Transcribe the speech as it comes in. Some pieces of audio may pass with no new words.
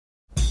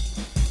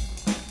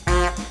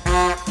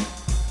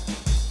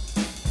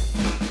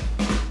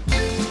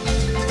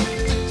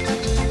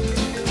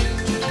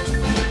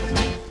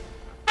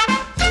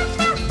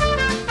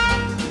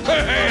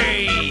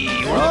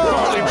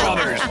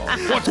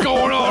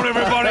down,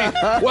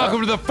 everybody.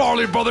 Welcome to the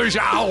Farley Brothers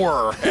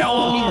Hour.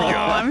 Hallelujah.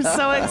 I'm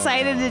so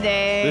excited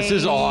today. This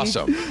is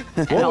awesome.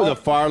 What would the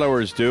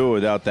Farlowers do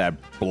without that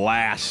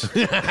blast?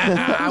 We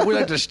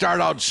like to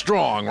start out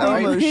strong,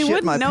 right? He shit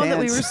wouldn't my know that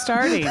we pants. were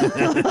starting.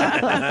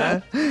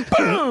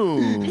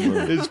 Boom.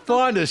 It's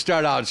fun to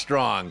start out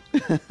strong.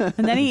 And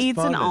then he eats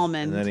an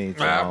almond. And then he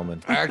eats an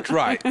almond. That's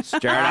right.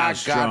 Start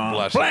out God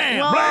bless Blam,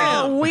 it.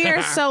 Well, we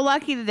are so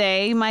lucky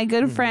today. My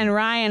good friend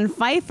Ryan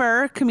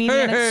Pfeiffer,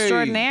 comedian Hey.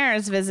 extraordinaire,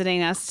 is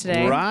visiting us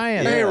today.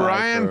 Ryan. Hey, Pfeiffer.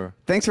 Ryan.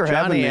 Thanks for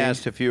having Johnny me.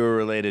 asked if you were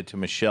related to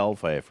Michelle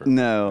Pfeiffer.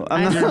 No,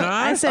 I'm You're not.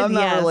 not? I said I'm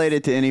not yes.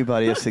 related to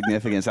anybody of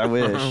significance. I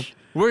wish.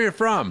 Where are you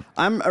from?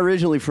 I'm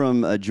originally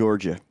from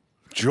Georgia.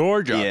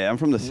 Georgia. Yeah, I'm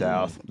from the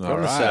South. All From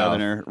the right.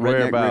 Southerner, redneck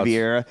Whereabouts?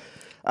 Riviera.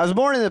 I was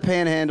born in the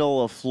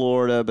Panhandle of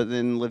Florida, but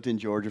then lived in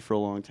Georgia for a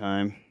long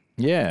time.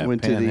 Yeah.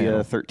 Went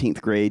Panhandle. to the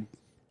 13th grade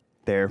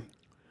there.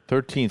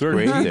 13th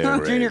grade there.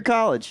 Junior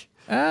college.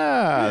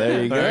 Ah,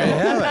 there you go. There you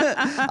have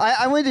it.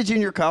 I went to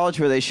junior college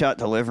where they shot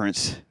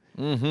Deliverance.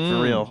 Mm-hmm.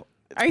 For real.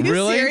 Are you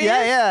Really? serious?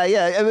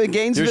 Yeah. I mean,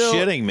 Gainesville.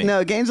 You're shitting me.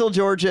 No, Gainesville,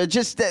 Georgia.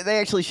 Just they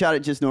actually shot it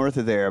just north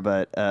of there,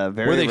 but very.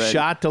 Where they red.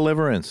 shot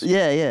Deliverance.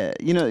 Yeah.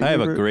 You know. I have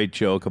a remember- great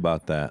joke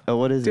about that. Oh,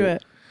 what is Do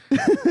it?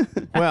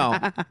 it.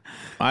 Well,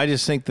 I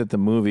just think that the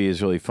movie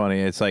is really funny.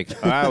 It's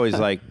like I always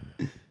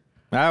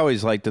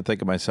like to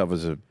think of myself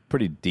as a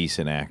pretty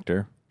decent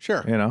actor.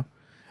 Sure. You know?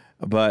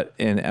 But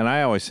and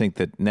I always think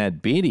that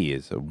Ned Beatty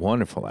is a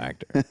wonderful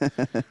actor.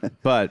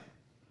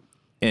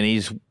 And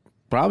he's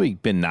probably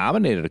been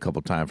nominated a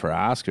couple times for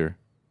Oscar,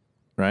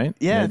 right?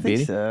 Yeah, Ned I think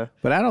Beatty? so.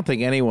 But I don't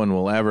think anyone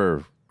will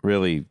ever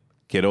really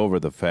get over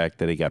the fact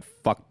that he got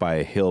fucked by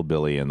a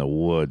hillbilly in the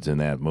woods in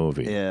that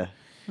movie. Yeah.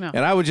 And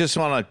I would just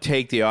want to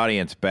take the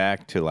audience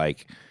back to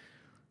like,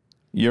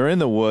 you're in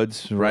the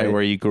woods, right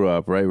where you grew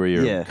up, right where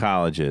your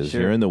college is.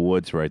 Sure. You're in the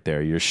woods right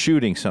there. You're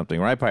shooting something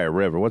right by a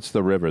river. What's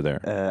the river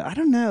there? I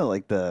don't know,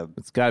 like the.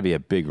 It's got to be a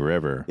big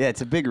river. Yeah,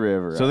 it's a big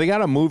river. So they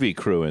got a movie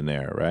crew in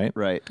there, right?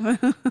 Right.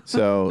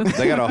 So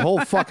they got a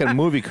whole fucking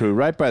movie crew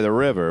right by the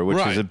river, which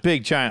Right. is a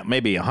big giant,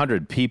 maybe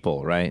 100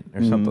 people, right?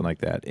 Or something like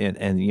that.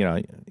 And, you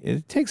know,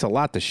 it takes a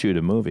lot to shoot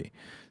a movie.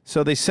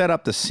 So they set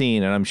up the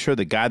scene, and I'm sure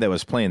the guy that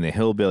was playing the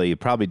hillbilly had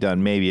probably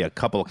done maybe a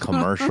couple of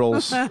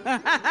commercials. You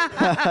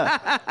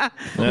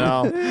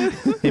know,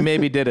 he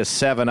maybe did a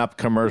 7-Up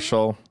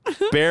commercial,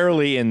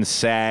 barely in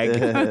SAG.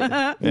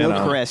 You No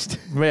know. crest.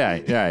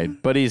 Right.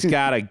 But he's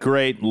got a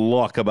great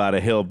look about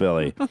a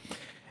hillbilly.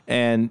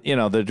 And, you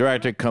know, the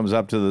director comes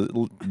up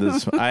to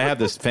this. I have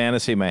this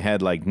fantasy in my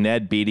head, like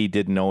Ned Beatty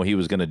didn't know he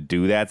was going to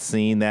do that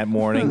scene that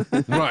morning.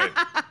 Right.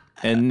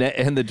 And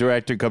the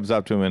director comes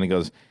up to him and he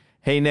goes,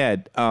 "Hey,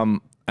 Ned,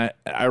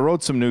 I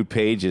wrote some new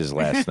pages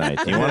last night.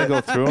 Do you want to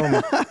go through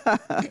them?"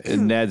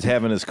 And Ned's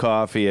having his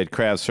coffee at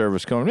craft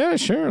service going, "Yeah,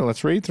 sure,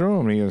 let's read through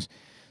them." And he goes,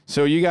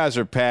 "So you guys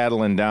are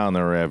paddling down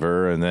the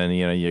river, and then,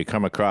 you know, you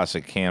come across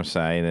a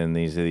campsite, and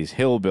these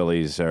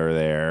hillbillies are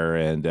there,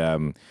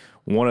 and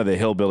one of the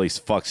hillbillies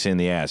fucks in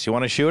the ass. You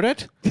want to shoot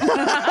it?"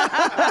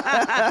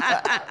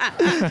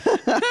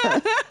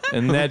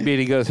 And Ned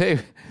Beatty goes, "Hey,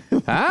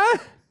 huh?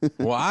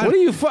 What? What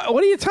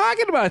are you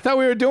talking about? I thought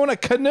we were doing a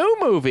canoe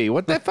movie.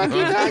 What the fuck are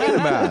you talking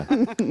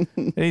about?"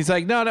 And he's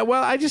like, no,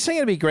 well, I just think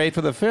it'd be great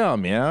for the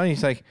film, you know? And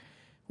he's like,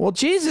 well,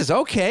 Jesus,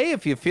 okay,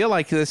 if you feel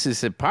like this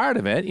is a part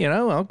of it, you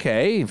know,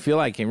 okay, you feel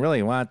like you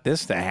really want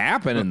this to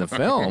happen in the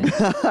film,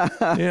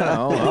 you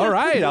know, all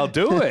right, I'll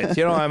do it.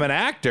 You know, I'm an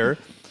actor.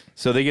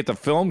 So they get the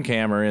film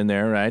camera in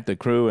there, right, the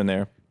crew in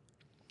there,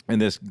 and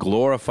this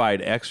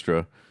glorified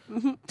extra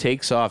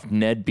takes off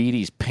Ned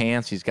Beatty's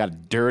pants. He's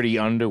got dirty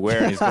underwear,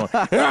 and he's going,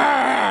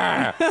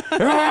 "Ah!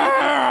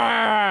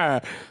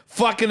 Ah!"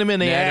 fucking him in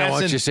the Ned, ass. I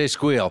want and you to say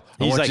squeal.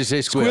 I he's want like, you to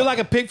say squeal. like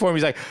a pig for him.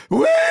 He's like,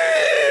 "Wee!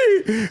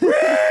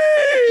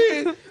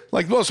 Wee!"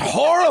 Like the most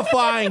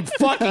horrifying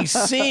fucking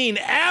scene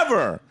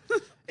ever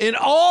in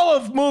all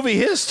of movie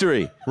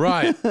history.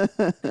 Right.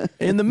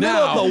 In the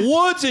middle of the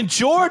woods in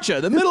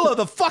Georgia, the middle of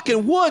the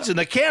fucking woods, and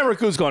the camera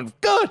crew's going,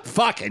 "Good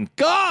fucking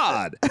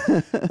God."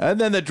 And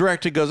then the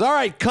director goes, "All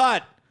right,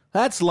 cut.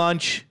 That's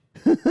lunch."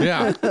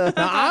 Yeah. Now,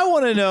 I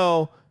want to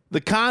know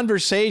the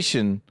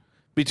conversation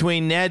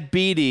between Ned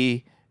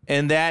Beatty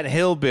and that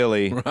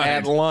hillbilly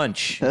at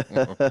lunch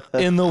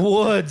in the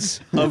woods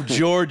of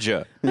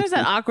Georgia. There's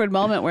that awkward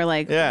moment where,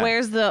 like, Yeah.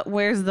 where's the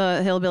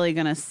hillbilly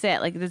gonna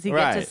sit? Like, does he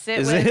get to sit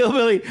Is with the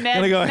hillbilly Ned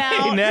going to go, now?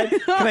 "Hey, Ned,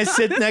 can I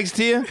sit next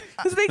to you?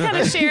 Because they kind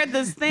of shared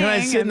this thing. Can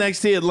I sit and- next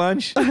to you at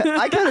lunch?"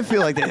 I kind of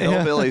feel like the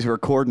hillbillies were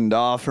cordoned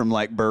off from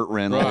like Burt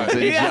Reynolds Right.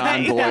 and Yeah,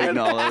 John Boyd yeah. and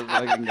all those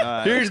fucking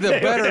guys. Here's the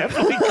better.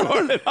 Definitely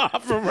cordoned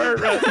off from her.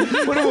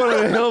 What if one of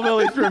the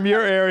hillbillies from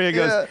your area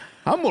goes, Yeah.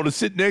 "I'm going to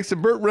sit next to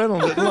Burt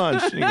Reynolds at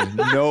lunch"? And he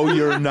goes, "No,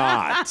 you're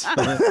not.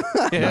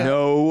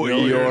 No,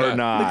 you're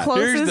not."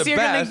 Closest you're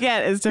gonna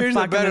get is to Here's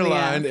fuck the him better in the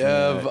line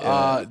ass.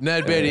 of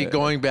Ned Beatty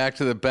going back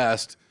to the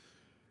best.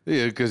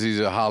 Yeah, because he's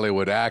a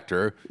Hollywood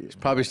actor. He's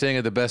probably staying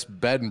at the best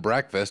bed and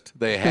breakfast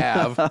they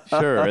have.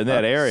 Sure, in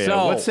that area.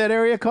 So- What's that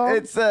area called?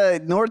 It's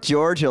North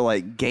Georgia,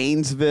 like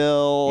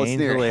Gainesville. It's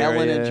near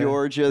Helena,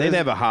 Georgia. They'd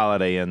have a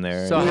Holiday in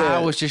there. So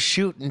how was your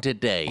shooting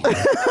today?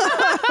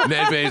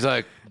 Ned Beatty's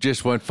like,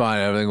 just went fine.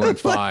 Everything went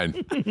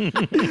fine.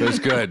 It was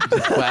good.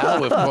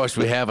 Well, of course,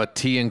 we have a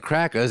tea and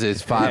crackers.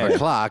 It's 5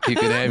 o'clock. You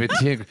can have your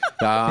tea.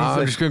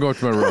 I'm just going to go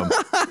to my room.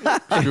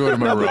 Just go to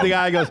my room. But the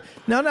guy goes,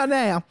 no.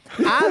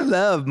 I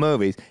love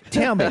movies.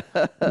 Tell me,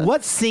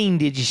 what scene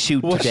did you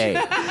shoot today?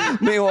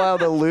 Meanwhile,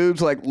 the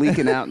lube's like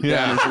leaking out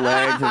down his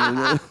legs.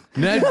 And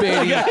Ned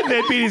Beatty.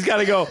 Ned Beatty's got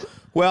to go,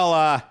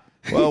 well,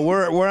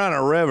 we're on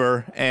a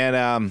river,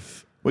 and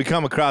we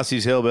come across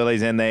these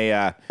hillbillies, and they,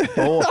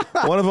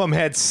 one of them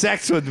had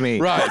sex with me.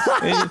 Right.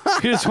 And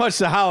you just watch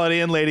the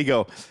Holiday Inn lady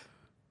go,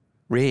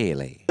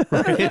 really?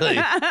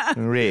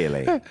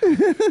 Really?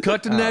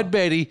 Cut to Ned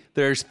Beatty.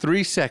 There's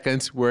 3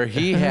 seconds where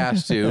he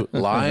has to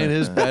lie in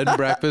his bed and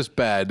breakfast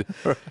bed,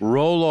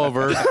 roll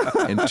over,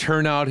 and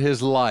turn out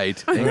his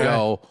light and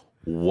go,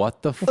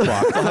 what the fuck did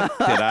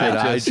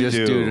I just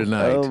do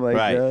tonight? oh my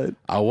God!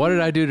 What did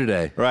I do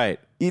today? Right.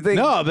 You think?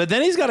 No, but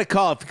then he's got to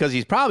call it because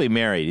he's probably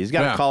married. He's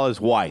got to call his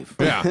wife.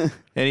 Yeah.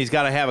 And he's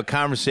got to have a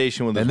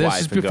conversation with his And wife.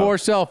 this is before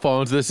cell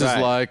phones. This is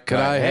like, can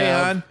I Hey,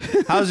 have...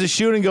 hon, how's the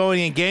shooting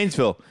going in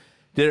Gainesville?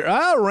 It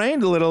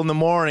rained a little in the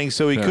morning,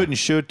 so he couldn't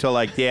shoot till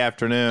like the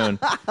afternoon.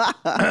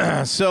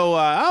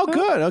 So,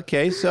 good.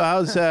 Okay. So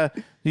how's, do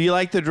you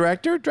like the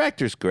director?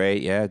 Director's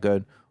great. Yeah,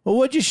 good. Well,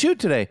 what'd you shoot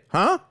today?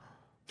 Huh?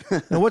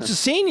 And what's the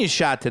scene you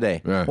shot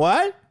today? Yeah.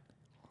 What?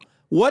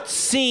 What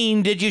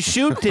scene did you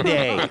shoot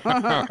today?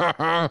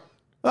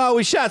 Oh,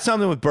 we shot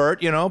something with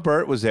Bert.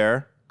 Bert was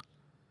there.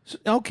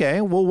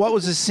 Okay. Well, what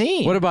was the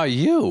scene? What about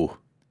you?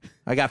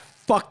 I got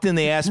fucked in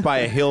the ass by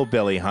a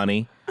hillbilly,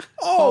 honey.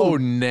 Oh,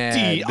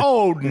 Ned.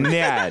 Oh,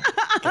 Ned.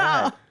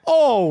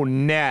 Oh,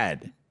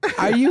 Ned.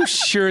 Are you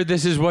sure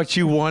this is what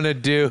you want to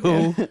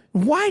do?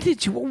 Why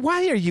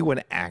are you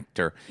an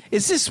actor?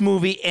 Is this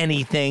movie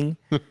anything?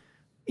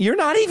 You're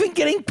not even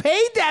getting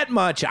paid that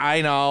much.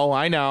 I know.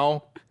 I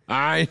know.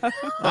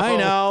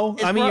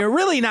 I mean, you're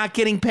really not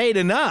getting paid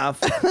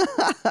enough.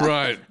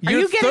 Right.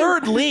 Your you getting-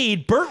 third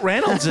lead, Burt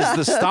Reynolds, is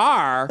the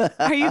star.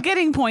 Are you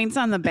getting points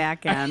on the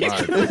back end?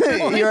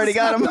 You already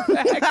got him.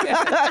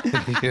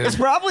 It's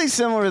probably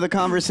similar to the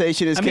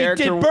conversation his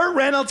character. Did Burt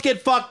Reynolds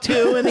get fucked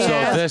too in the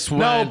ass? this No,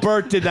 went-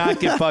 Burt did not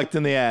get fucked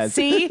in the ass.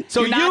 See?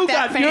 So You're not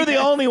that you're the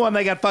famous. only one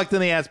that got fucked in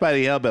the ass by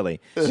the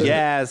hillbilly.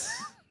 Yes.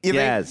 You think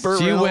Yes. Burt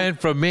So you Reynolds-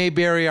 went from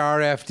Mayberry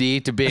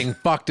RFD to being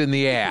fucked in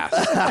the ass.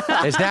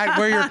 Is that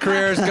where your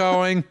career is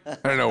going? I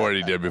don't know what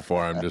he did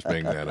before. I'm just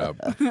making that up.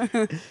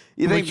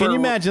 You think Can you Burt-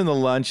 imagine the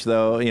lunch,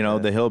 though?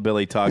 The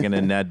hillbilly talking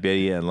to Ned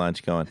Beatty at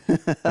lunch going,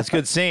 that's a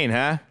good scene,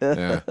 huh?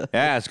 Yeah.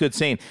 Yeah, it's a good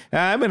scene.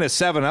 I'm in a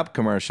 7-Up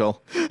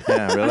commercial.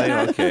 Yeah, really?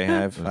 Okay.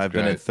 I've been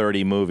in great.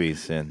 30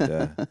 movies. And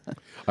it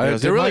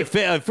Did really Mike-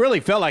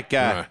 felt like,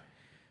 I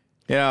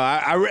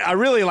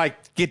really like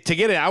get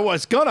it. I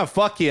was gonna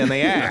fuck you in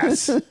the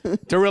ass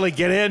to really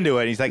get into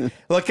it. He's like,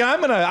 look,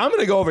 I'm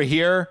gonna go over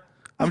here.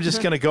 I'm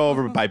just gonna go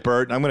over by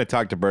Bert. I'm gonna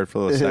talk to Bert for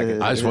a little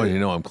second. I just want you to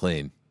know I'm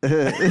clean.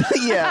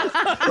 Yeah.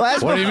 Well,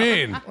 that's, What do you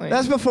mean?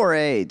 that's before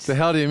AIDS. The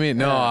hell do you mean?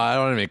 No, I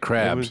don't have any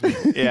crabs.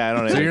 Yeah, I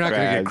don't. So have you're not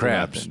going to get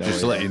crabs crabs, or nothing. just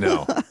to let you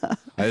know.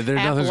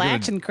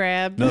 Appalachian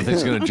crab.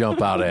 Nothing's going to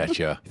jump out at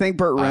you. You think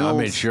Burt I Reynolds?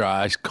 made sure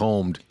I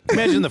combed.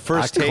 Imagine the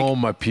first I take.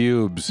 combed my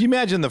pubes. You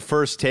imagine the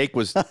first take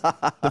was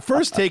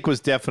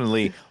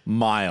definitely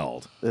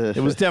mild. It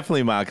was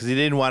definitely mild because he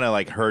didn't want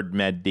to hurt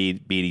Ned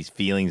Beatty's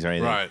feelings or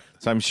anything. Right.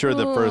 So I'm sure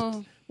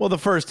the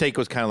first take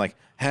was kind of like,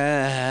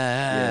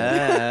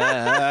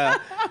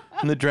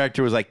 and the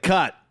director was like,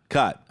 cut.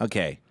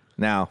 Okay,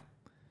 now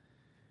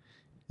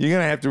you're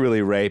gonna have to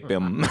really rape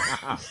him.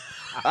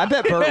 I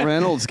bet Burt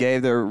Reynolds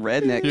gave their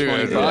redneck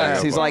Yeah, $20.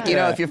 yeah. He's like,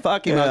 if you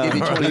fuck him, I'll give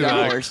you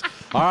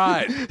 $20. All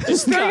right.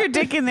 Just throw your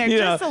dick in there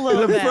just a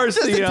little the bit. first,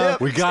 Just a tip.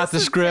 We got the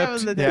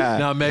script. Yeah.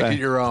 Now make it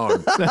your own.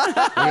 We're going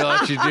to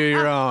let you do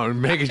your own.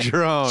 Make it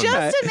your own.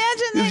 Just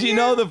imagine that. You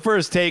know, the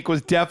first take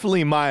was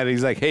definitely mine.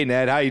 He's like, "Hey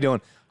Ned, how you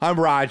doing? I'm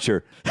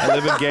Roger. I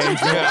live in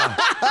Gainesville.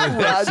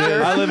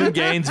 Roger. I live in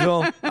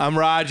Gainesville. I'm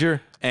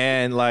Roger."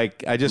 And I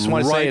just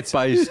want to say Right it's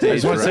by I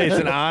stage just want to say it's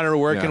an direction. honor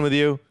working Yeah. with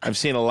you. I've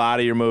seen a lot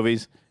of your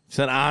movies. It's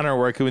an honor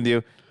working with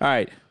you. All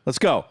right, let's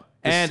go.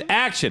 And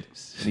action.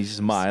 And he's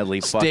just mildly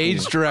Stage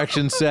fucking.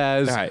 direction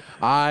says, All right.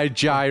 I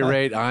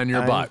gyrate on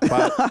your butt. Right.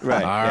 All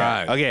yeah.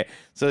 right. Okay.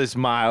 So it's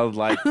mild,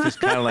 just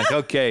kind of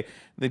okay.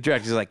 The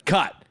director's like,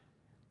 cut.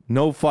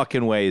 No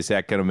fucking way is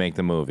that going to make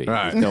the movie.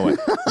 Right. No way.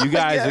 You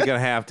guys are going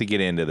to have to get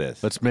into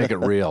this. Let's make it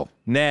real.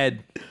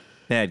 Ned,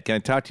 can I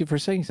talk to you for a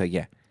second? He's like,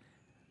 yeah.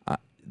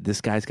 This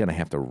guy's going to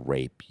have to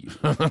rape you.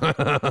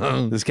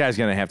 This guy's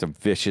going to have to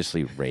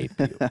viciously rape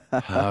you.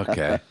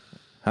 Okay.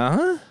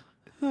 Huh?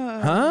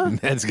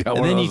 Ned's got And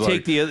one then of you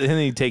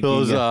those, take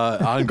those the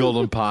on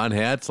Golden Pond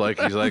hats. He's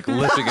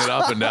lifting it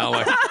up and down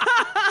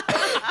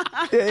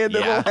He had the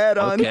little hat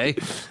on. Okay.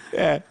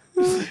 yeah.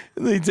 And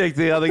then you take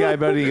the other guy,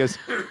 but he goes,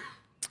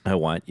 I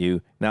want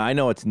you. Now, I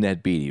know it's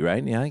Ned Beatty,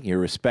 right? Yeah, you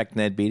respect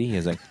Ned Beatty?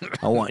 He's like,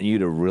 I want you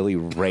to really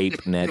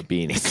rape Ned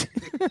Beatty.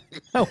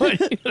 I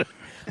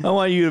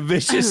want you to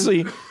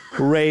viciously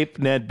rape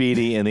Ned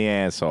Beatty in the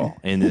asshole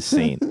in this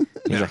scene.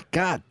 He's like,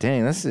 God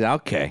dang, this is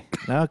okay.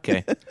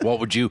 Okay. What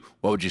would you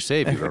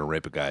say if you were going to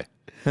rape a guy?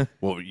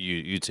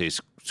 You'd say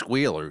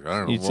squeal, or I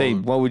don't know. You'd say,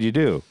 what would you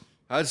do?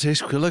 I'd say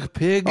squeal like a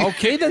pig.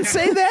 Okay, then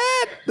say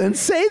that. Then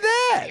say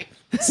that.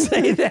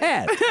 Say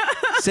that.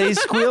 Say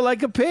squeal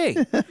like a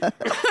pig.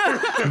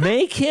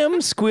 Make him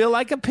squeal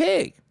like a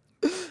pig.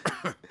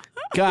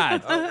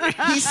 God.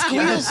 He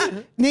squeals.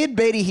 Ned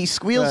Beatty, he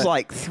squeals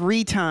like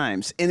 3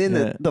 times. And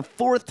then the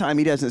 4th time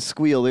he doesn't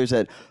squeal, there's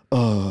that,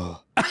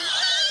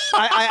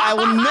 I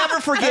will never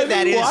forget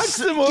that. You watched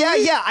the movie?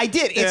 Yeah, I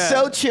did. It's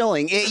so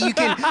chilling. You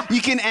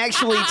can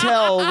actually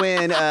tell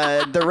when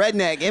the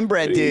redneck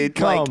inbred dude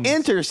like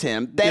enters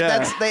him.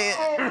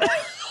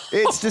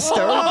 It's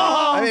disturbing.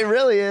 I mean, it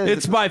really is.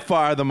 It's by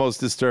far the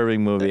most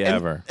disturbing movie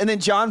ever. And then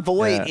John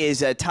Voight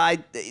is tied.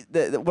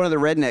 One of the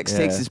rednecks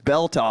takes his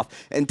belt off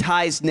and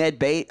ties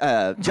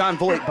John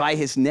Voight by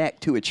his neck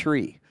to a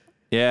tree.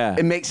 Yeah.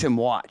 It makes him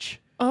watch.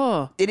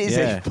 Oh, It is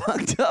a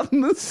fucked up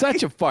movie.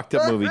 Such a fucked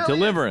up movie. Really?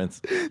 Deliverance.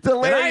 And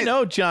Hilarious. I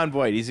know John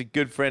Voight. He's a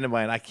good friend of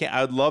mine.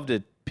 I would love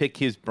to pick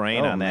his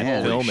brain on that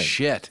man. filming.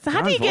 Shit. so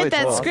how do you John get Voight's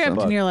that awesome.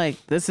 script and you're like,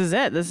 this is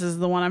it. This is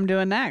the one I'm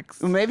doing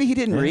next. Well, maybe he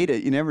didn't read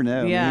it. You never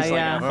know. Yeah, He's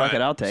yeah. like, fuck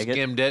it, I'll take it.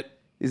 Skimmed it.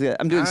 He's like,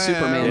 I'm doing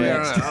Superman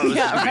next. Oh, this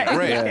Yeah, is right.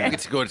 great. We get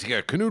to go take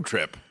a canoe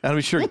trip.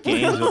 I'm sure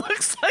Gainesville.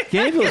 Looks like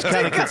Gainesville's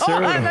kind of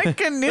conservative. a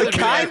canoe.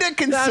 Kind of That's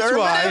conservative.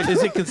 why.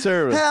 Is it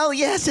conservative? Hell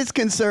yes, it's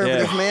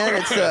conservative, Yeah. man.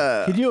 It's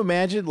Can you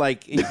imagine,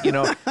 like,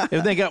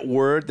 if they got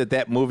word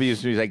that movie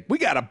is, he's like, we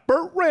got a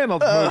Burt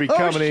Reynolds movie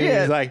coming in.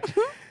 shit. He's like,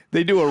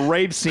 they do a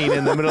rape scene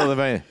in the middle of the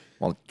van.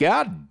 Well,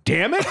 God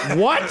damn it!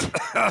 What?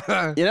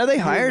 they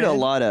hired a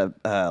lot of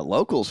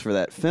locals for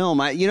that film.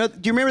 Do you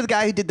remember the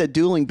guy who did the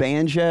dueling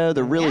banjo,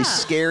 the really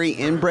scary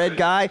inbred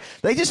guy?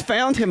 They just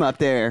found him up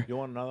there. You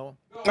want another one?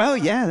 Oh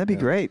yeah, that'd be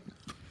great.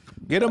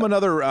 Get him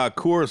another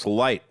Coors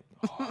Light.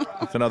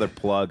 That's another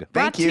plug.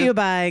 Brought to you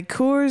by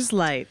Coors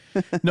Light.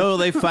 No,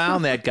 they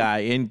found that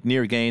guy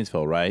near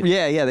Gainesville, right?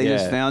 Yeah, they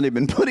just found him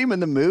and put him in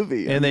the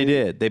movie. And they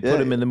did. They put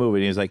Yeah. him in the movie.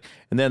 And he was like,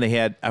 and then they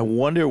had, I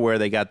wonder where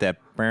they got that.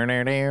 I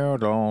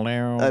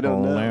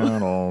don't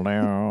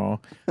know.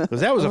 Because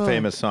that was a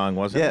famous song,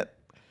 wasn't Yeah. it?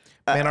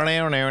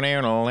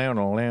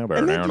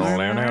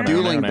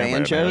 Dueling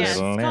Banjos? Yeah, it's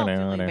called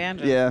Dueling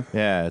Banjos. Yeah.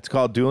 Yeah, it's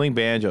called Dueling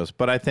Banjos.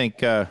 But I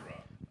think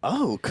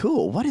Oh,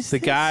 cool. What is the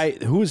this? guy,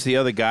 who was the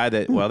other guy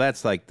that, well,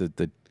 that's like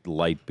the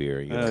light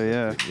beer. Oh,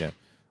 yeah. Yeah.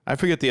 I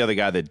forget the other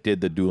guy that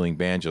did the Dueling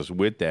Banjos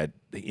with that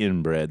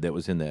inbred that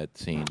was in that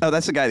scene. Oh,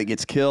 that's the guy that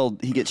gets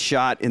killed. He gets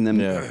shot in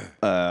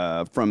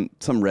the from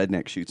some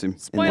redneck shoots him.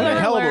 What Spoiler a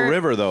hell of a alert.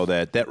 river, though.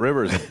 That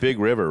river is a big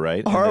river,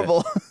 right?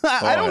 Horrible.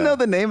 I don't yeah. know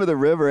the name of the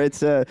river.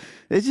 It's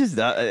just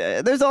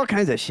there's all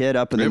kinds of shit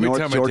up in the Every North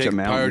time Georgia I take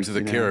mountains. Pirates of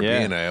the you know?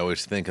 Caribbean, I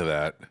always think of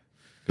that.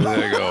 'Cause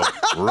they go,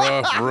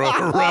 rough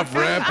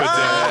rapids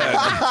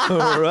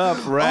ahead.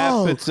 Rough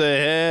rapids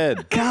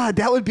ahead. God,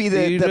 that would be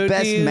the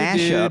best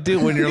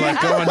mashup. When you're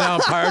like going down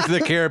Pirates of the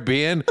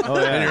Caribbean,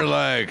 and you're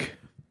like,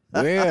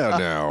 well,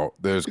 now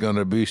there's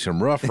gonna be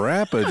some rough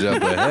rapids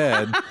up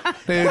ahead.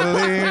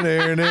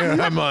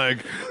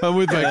 I'm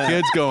with my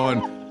kids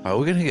going, are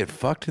we gonna get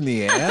fucked in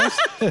the ass?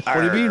 What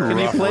do you mean Can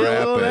you rough play a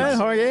little of that, rapids?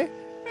 Jorge?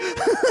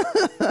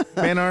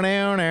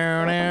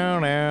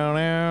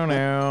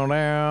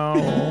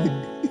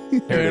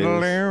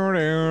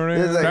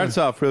 Starts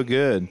off real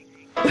good.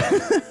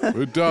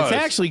 It does. It's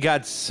actually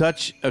got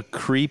such a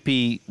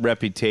creepy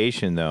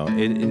reputation, though.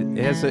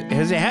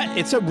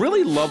 It's a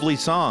really lovely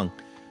song,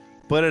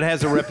 but it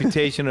has a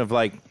reputation of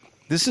like,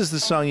 this is the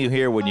song you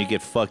hear when you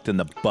get fucked in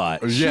the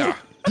butt. Yeah.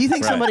 Do you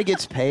think somebody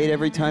gets paid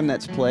every time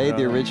that's played?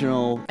 The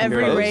original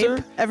Every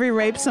composer?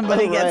 rape,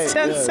 somebody Oh, gets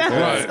right, 10 yeah.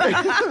 cents.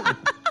 Right.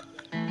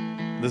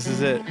 This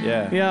is it.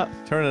 Yeah. Yep.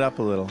 Turn it up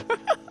a little.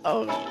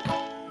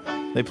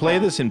 They play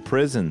this in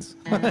prisons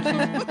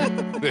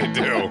They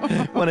do.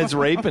 when it's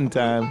raping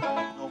time.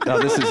 Oh,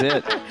 this is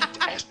it.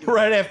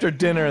 Right after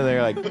dinner,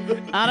 they're like,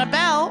 On a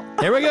bell.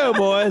 here we go,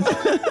 boys.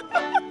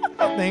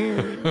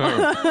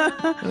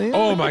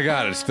 Oh my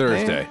God, it's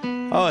Thursday.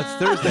 Oh, it's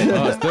Thursday.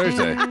 Oh, it's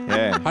Thursday.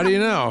 Yeah. How do you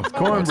know?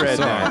 Cornbread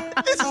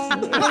What's the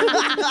song?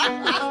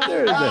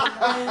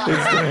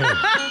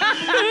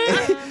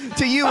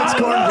 To you, it's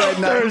cornbread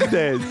night.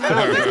 Thursdays.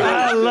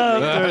 I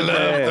love I love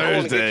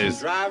Thursdays. Thursdays.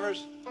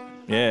 Drivers,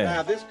 Yeah.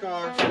 now this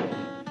car,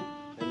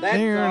 and that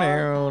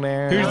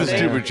car. Here's the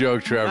stupid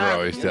joke Trevor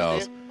always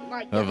tells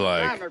of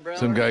like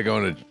some guy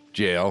going to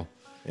jail.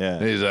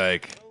 And Yeah. he's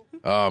like,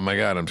 oh my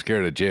God, I'm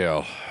scared of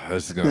jail.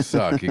 This is going to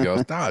suck. He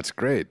goes, no, it's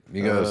great.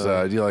 He goes,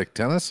 do you like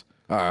tennis?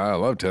 Oh, I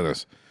love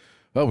tennis.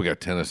 Well, we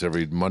got tennis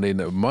every Monday.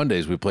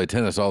 Mondays, we play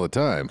tennis all the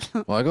time.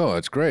 I'm like, oh,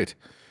 that's great.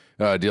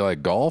 Do you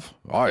like golf?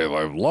 Oh, I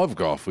love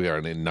golf. We are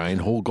in a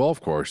 9-hole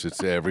golf course.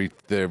 It's every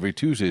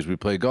Tuesdays we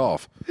play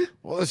golf.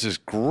 Well, this is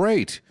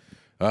great.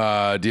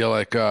 Do you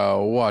like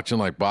watching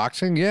like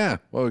boxing? Yeah.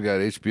 Well, we got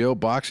HBO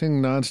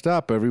boxing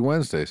nonstop every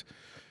Wednesdays.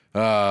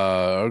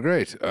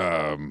 Great.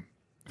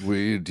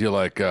 Do you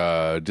like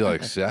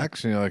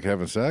sex? And you like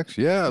having sex?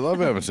 Yeah, I love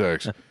having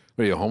sex. What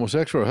are you,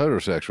 homosexual or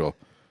heterosexual?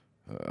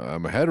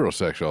 I'm a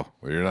heterosexual.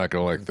 Well, you're not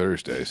gonna like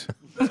Thursdays.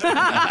 Hit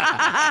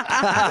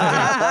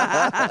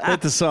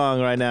the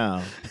song right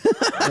now.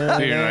 You're not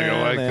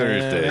gonna like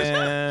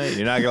Thursdays.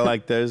 You're not gonna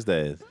like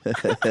Thursdays.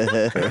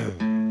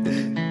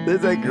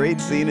 There's that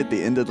great scene at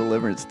the end of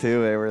Deliverance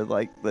too, where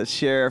like the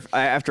sheriff,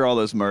 after all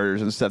those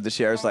murders and stuff, the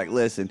sheriff's like,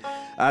 "Listen,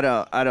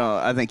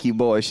 I think you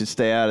boys should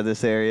stay out of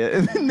this area."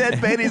 And then Ned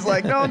Beatty's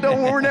like, "No,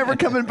 we're never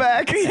coming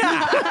back."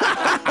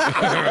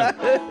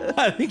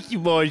 I think you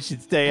boys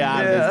should stay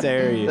out of this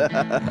area.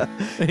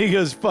 And he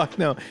goes, "Fuck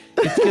no!"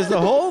 It's because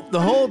the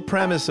whole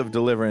premise of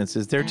Deliverance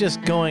is they're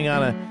just going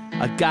on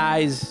a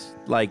guy's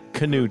like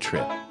canoe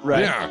trip.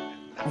 Right. Yeah.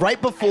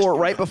 Right before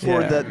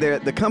Yeah.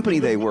 the company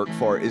they work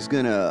for is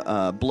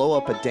gonna blow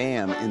up a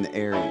dam in the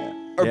area,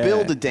 or Yeah.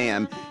 build a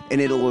dam, and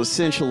it'll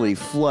essentially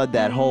flood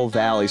that whole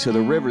valley, so the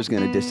river's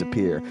gonna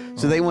disappear.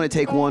 So they want to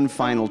take one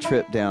final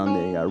trip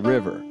down the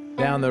river.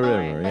 Down the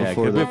river, yeah,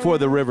 Before before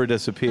the- the river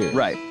disappears.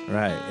 Right.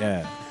 Right,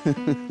 yeah.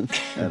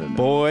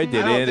 Boy,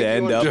 did don't it think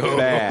end you up want-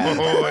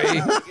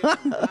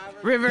 bad.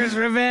 River's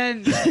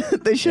Revenge.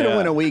 They should have Yeah.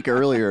 went a week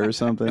earlier or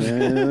something.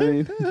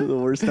 The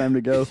worst time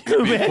to go.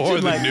 Before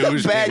the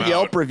news Bad came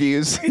Yelp out.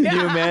 reviews. Can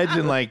you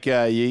imagine, like,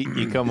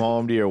 you come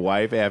home to your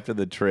wife after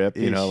the trip,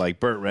 you know, Eesh. like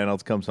Burt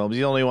Reynolds comes home. He's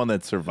the only one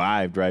that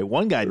survived, right?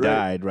 One guy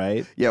died,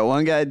 right? Yeah,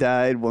 one guy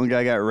died, one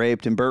guy got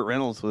raped, and Burt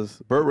Reynolds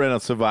was. Burt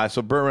Reynolds survived.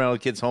 So Burt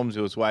Reynolds gets home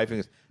to his wife and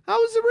goes, "How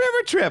was the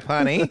river trip,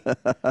 honey?"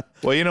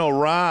 Well, you know,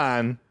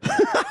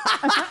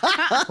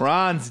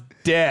 Ron's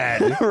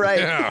dead. Right.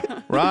 Yeah.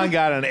 Ron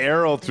got an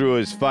arrow through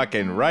his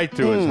right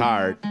through his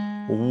heart.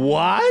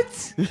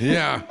 What?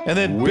 Yeah. And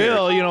then Weird.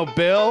 Bill, you know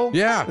Bill?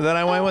 Yeah. That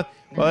I went with,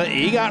 well,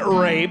 he got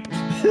raped.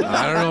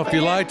 I don't know if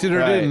you liked it or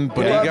Right. didn't,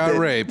 but Yeah. he got Loved it.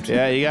 raped.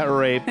 Yeah, he got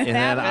raped. And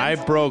then I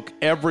happens. broke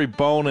every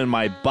bone in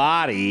my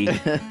body.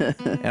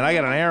 And I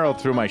got an arrow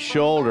through my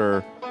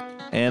shoulder.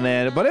 And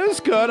then, but it was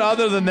good.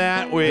 Other than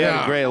that, we had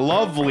Yeah. a great,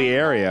 lovely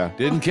area.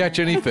 Didn't catch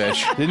any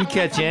fish. Didn't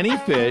catch any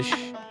fish.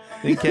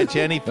 Didn't catch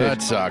any fish.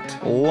 That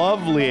sucked.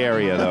 Lovely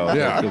area, though.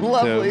 Yeah.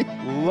 Lovely.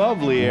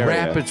 Lovely area.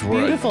 Rapids were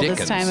Beautiful a this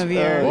Dickens. time of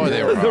year. Boy,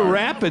 they were The hard.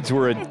 rapids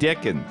were a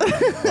dickin'. They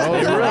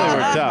really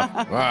were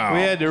tough. Wow.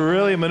 We had to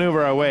really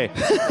maneuver our way.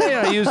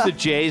 I used the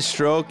J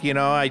stroke, you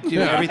know. I do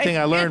Yeah. everything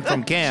I learned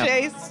from camp.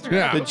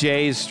 Yeah. The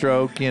J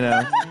stroke, you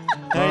know.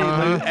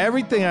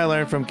 Everything I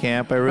learned from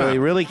camp, I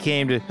really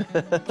came to You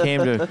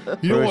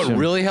know what fruition.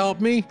 really helped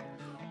me?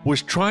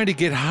 Was trying to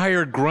get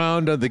higher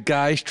ground on the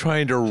guys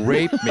trying to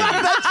rape me.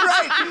 That's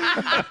right.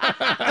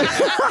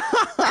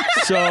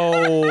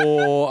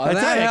 So I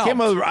that tell you,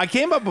 helped. I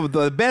came up with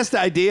the best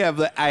idea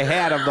I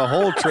had of the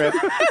whole trip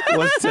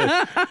was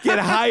to get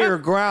higher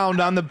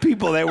ground on the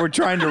people that were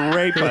trying to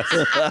rape us.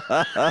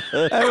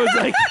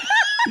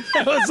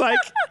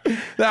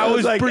 That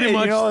was pretty you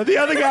much know, the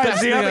other guy.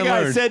 best The thing other I guy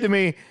learned. said to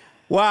me,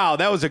 "Wow,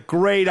 that was a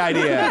great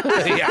idea."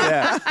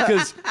 Yeah,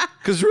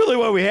 because really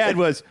what we had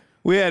was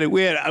we had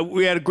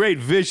a great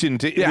vision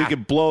to we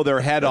could blow their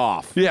head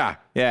off. Yeah.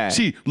 Yeah.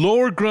 See,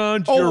 lower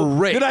ground, you're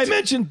raped.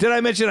 Did I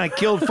mention I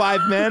killed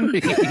 5 men?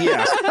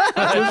 Yeah.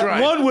 That's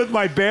right. One with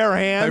my bare I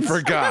hands.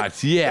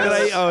 forgot.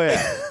 Yes.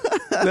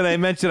 Did I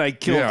mention I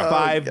killed Yeah.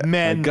 5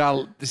 men?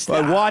 I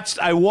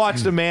I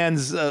watched a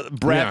man's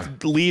breath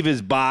leave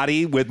his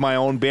body with my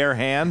own bare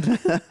hand.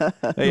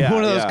 Yeah,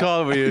 one of those yeah.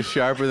 calls where you're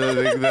sharper than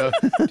the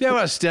do you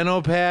have a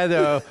steno pad?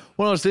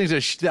 One of those things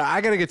that I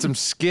got to get some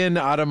skin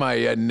out of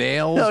my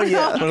nails. Oh,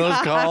 yeah. What are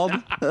those called?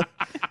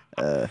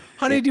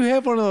 Honey, do you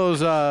have one of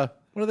those,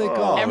 what are they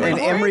called? Emery An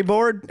board? emery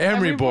board? Emery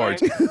Emery board.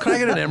 boards. Can I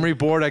get an emery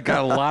board? I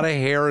got a lot of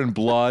hair and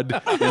blood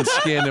and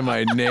skin in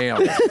my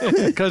nails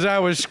because I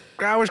was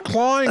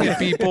clawing at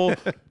people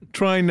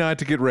trying not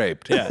to get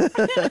raped. Yeah.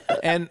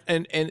 And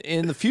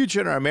in the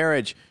future in our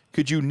marriage,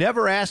 could you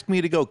never ask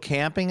me to go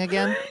camping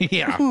again?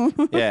 Yeah.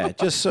 Yeah,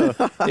 just so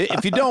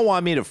if you don't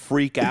want me to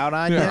freak out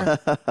on you,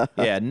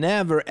 yeah,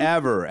 never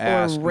ever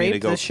ask me rape to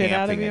go the shit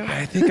out of camping you? again.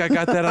 I think I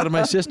got that out of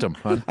my system,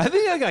 hon. I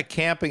think I got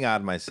camping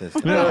out of my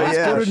system. Yeah, let's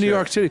yeah, go to New sure.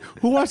 York City.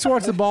 Who wants to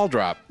watch the ball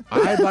drop?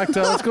 I'd like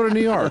to. Let's go to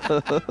New York. Oh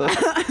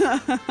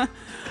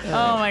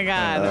my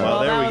God. Well,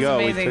 there that we was go.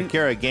 We amazing. took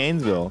care of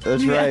Gainesville.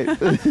 That's right.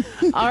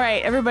 All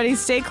right, everybody,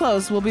 stay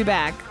close. We'll be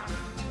back.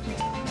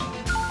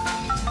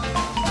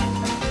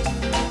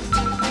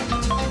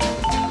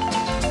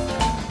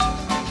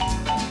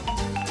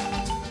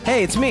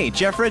 Hey, it's me,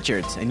 Jeff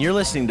Richards, and you're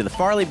listening to the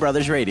Farley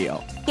Brothers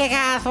Radio. You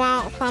guys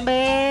want some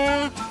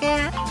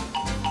biscuits?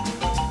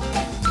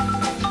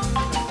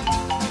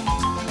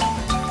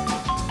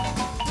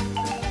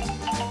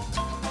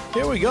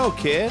 Here we go,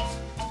 kids.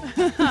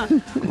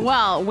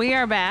 Well, we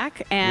are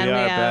back, and We we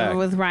are have back.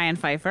 with Ryan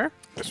Pfeiffer.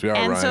 Yes, we are,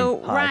 And Ryan. so,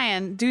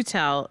 Ryan, do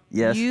tell.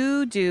 Yes.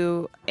 You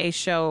do a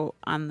show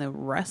on the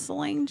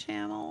wrestling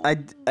channel.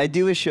 I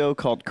do a show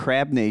called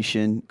Crab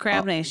Nation.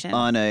 Crab Nation.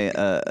 On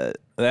a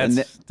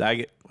That's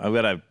I'm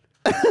gonna.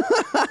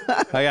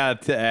 I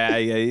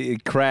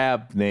got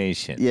Crab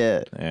Nation.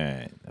 Yeah. All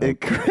right.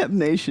 Crab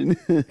Nation.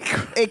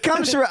 It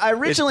comes from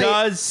originally. It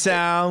does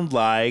sound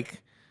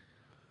like,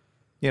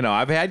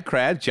 I've had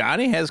crabs.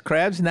 Johnny has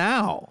crabs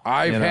now.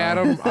 I've had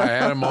them. I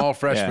had them all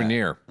freshman Yeah.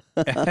 year.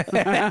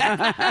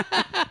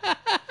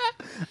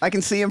 I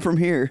can see him from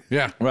here.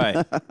 Yeah.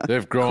 Right.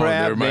 They've grown.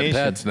 They're Crab my Nation.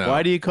 pets now.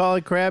 Why do you call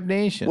it Crab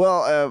Nation?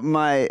 Well,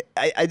 I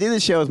did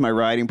this show with my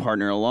writing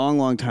partner a long,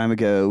 long time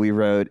ago. We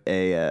wrote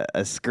a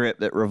script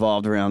that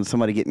revolved around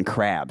somebody getting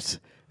crabs.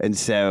 And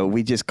so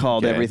we just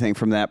called everything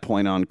from that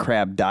point on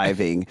crab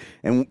diving.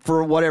 And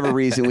for whatever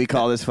reason, we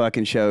call this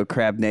fucking show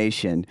Crab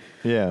Nation.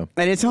 Yeah.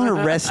 And it's on a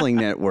wrestling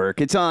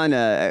network. It's on,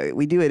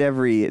 we do it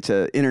it's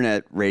an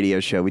internet radio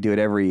show. We do it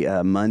every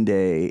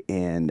Monday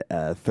and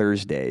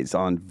Thursdays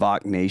on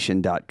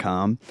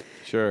VocNation.com.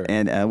 Sure.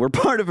 And we're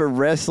part of a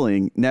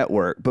wrestling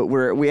network, but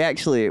we're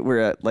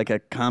like a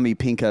commie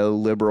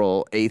pinko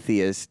liberal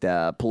atheist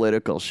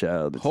political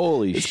show.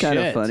 Holy it's kind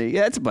of shit. funny.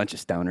 Yeah, it's a bunch of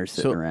stoners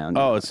sitting around.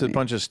 Oh, it's a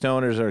bunch of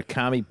stoners or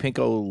commie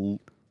pinko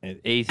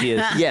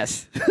atheists.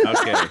 Yes.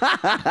 Okay.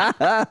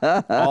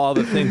 All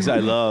the things I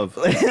love.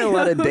 A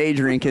lot of day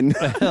drinking.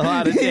 A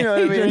lot of You know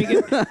what I mean?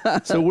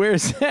 drinking. So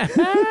where's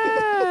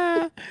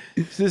that?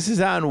 This is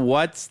on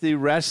what's the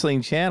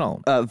wrestling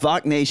channel?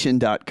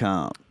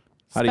 VocNation.com.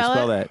 How do you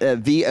spell that?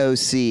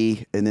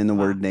 VOC and then the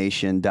word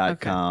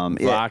nation.com.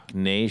 Voc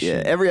Nation.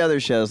 Yeah, every other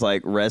show is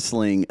like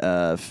wrestling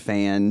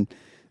fan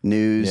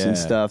news and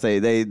Yeah. stuff.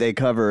 They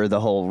cover the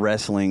whole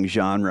wrestling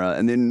genre,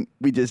 and then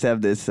we just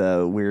have this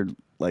weird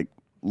like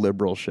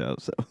liberal show.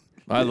 So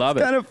I love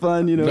it's it. kind of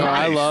fun, you know. No,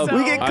 I love-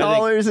 We get I think-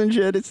 callers and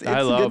shit. It's I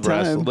a love good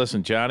time. wrestling.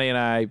 Listen, Johnny and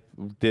I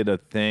did a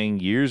thing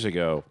years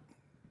ago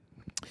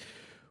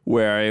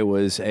where it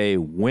was a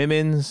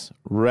women's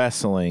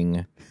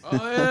wrestling. Oh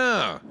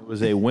yeah. It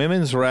was a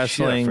women's Shit, I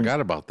wrestling.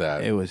 forgot about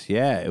that. It was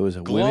a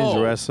women's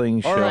Glow.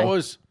 wrestling show. Or it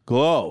was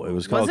Glow. It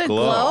was called it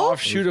Glow. Glow?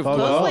 offshoot of called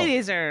Glow. Those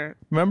ladies are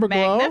Remember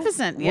Glow?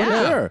 magnificent. Well,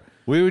 Yeah. sure.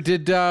 We were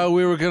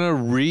gonna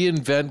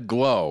reinvent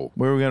Glow.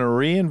 We were going to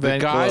reinvent The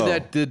guy Glow.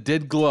 that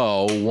did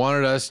Glow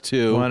wanted us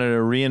to wanted to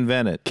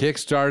reinvent it.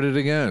 kickstart it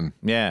again.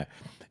 Yeah.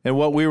 And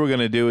what we were going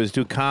to do is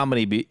do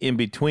comedy in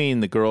between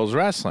the girls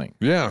wrestling.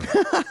 Yeah.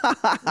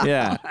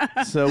 Yeah.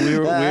 So we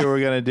were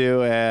going to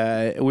do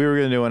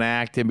an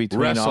act in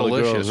between all the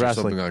girls Wrestlicious or wrestling.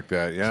 something like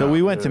that. Yeah. So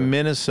we went to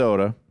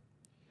Minnesota.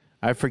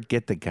 I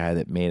forget the guy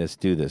that made us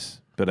do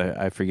this, but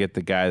I forget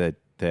the guy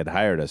that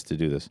hired us to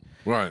do this.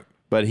 Right.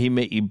 But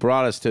he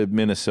brought us to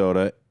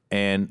Minnesota,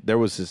 and there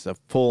was a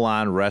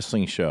full-on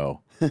wrestling show.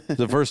 It's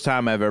the first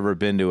time I've ever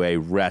been to a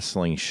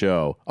wrestling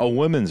show, a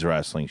women's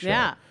wrestling show.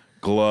 Yeah.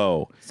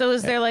 Glow. So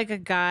is there like a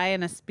guy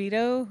in a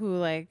Speedo who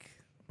like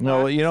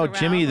No, walks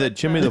Jimmy around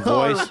the with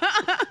voice.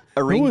 A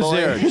Who ring was boy.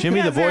 there? Jimmy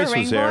Yeah, the is there a voice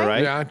ring was there, boy?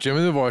 right? Yeah.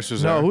 Jimmy the Voice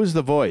was No, there. who's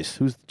the voice?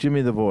 Who's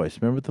Jimmy the voice?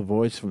 Remember the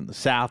voice from the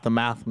South, the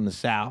mouth from the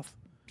South?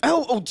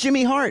 Oh,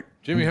 Jimmy Hart.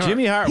 Jimmy Hart.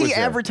 Jimmy Hart was He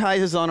there.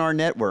 advertises on our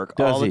network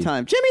Does all the he?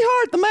 time. Jimmy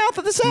Hart, the mouth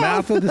of the South.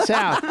 Mouth of the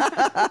South.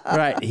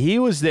 Right. He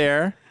was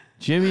there.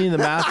 Jimmy the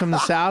mouth from the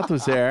South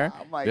was there.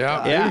 Oh my Yeah.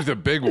 God. Yeah. He was the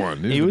big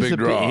one. He was the big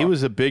draw. He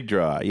was a big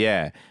draw.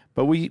 Yeah.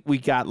 But we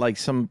got like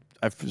some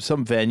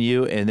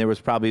venue, and there was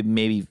probably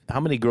maybe how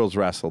many girls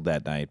wrestled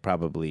that night?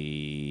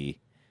 Probably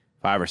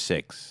 5 or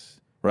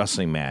 6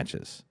 wrestling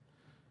matches.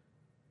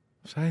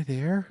 Was I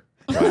there?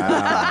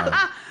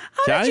 Wow.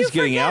 Johnny's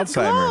getting Alzheimer's.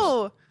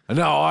 Glow?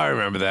 No, I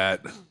remember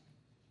that.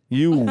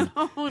 You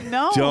Oh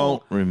no!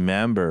 don't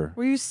remember.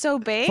 Were you so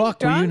big?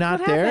 Fuck, were you drunk? not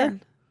What there?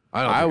 happened?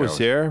 I don't I think was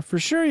there. For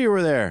sure you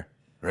were there.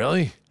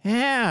 Really?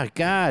 Yeah,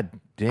 God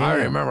damn. I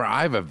remember.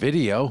 I have a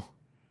video.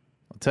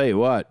 I'll tell you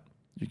what,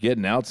 you're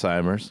getting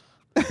Alzheimer's.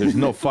 There's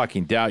no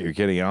fucking doubt you're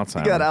getting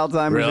Alzheimer's. Got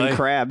Alzheimer's Really? and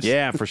crabs.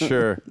 Yeah, for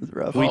sure.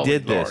 rough. We Holy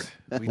did this.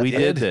 Lord. We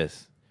did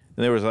this.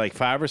 And there was like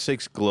 5 or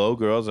 6 Glow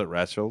girls that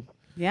wrestled.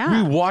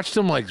 Yeah. We watched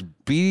them like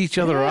beat each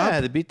other Yeah,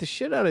 up. they beat the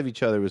shit out of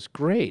each other. It was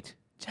great.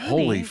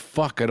 Holy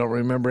fuck! I don't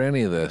remember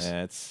any of this.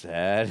 That's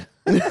sad.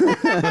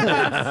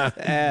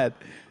 Sad.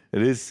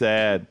 It is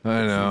sad.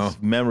 I know.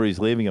 Memories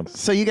leaving them.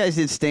 So you guys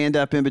did stand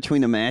up in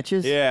between the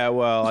matches? Yeah,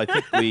 well, I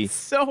think we.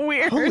 So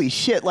weird. Holy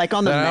shit! Like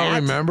on the I don't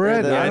mat? remember Or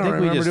it. the- I I don't think we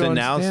remember just doing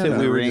announced it. stand-up.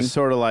 We were Ring. just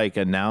sort of like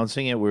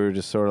announcing it. We were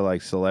just sort of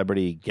like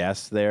celebrity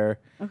guests there.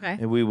 Okay.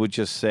 And we would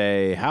just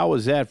say, "How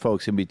was that,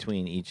 folks?" In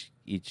between each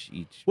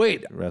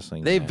Wait,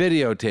 wrestling. they match.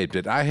 videotaped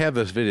it. I have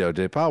this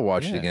videotape. I'll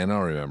watch it Yeah. again. I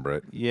don't remember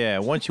it. Yeah,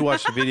 once you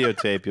watch the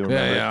videotape, you'll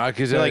remember. yeah, it.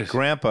 'cause You're I like was-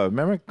 Grandpa.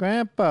 Remember,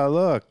 Grandpa?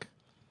 Look,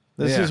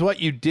 this Yeah. is what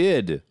you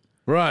did.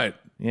 Right.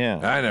 Yeah,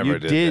 I never you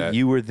did that.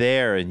 You were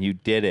there and you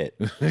did it.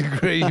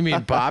 You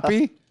mean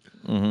Poppy?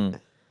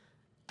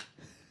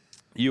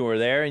 You were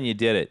there and you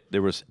did it.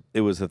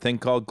 It was a thing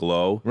called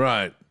Glow.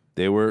 Right.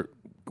 They were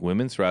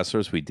women's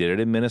wrestlers. We did it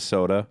in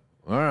Minnesota.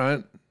 All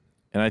right.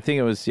 And I think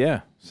it was,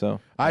 so.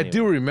 I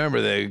do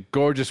remember the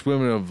gorgeous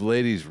women of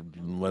ladies,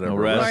 whatever.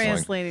 Wrestling.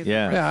 Glorious ladies.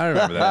 Yeah. Yeah, I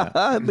remember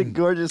that. The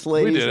gorgeous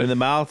ladies. did it. And the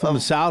mouth from the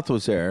South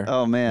was there.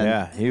 Oh, man.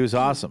 Yeah, he was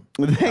awesome.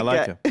 That I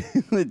like guy-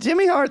 him.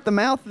 Jimmy Hart, the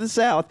mouth of the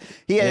South.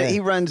 He Yeah. he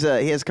runs.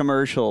 He has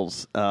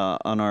commercials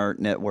on our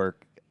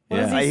network. What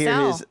does he I hear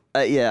sell? his.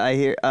 I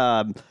hear.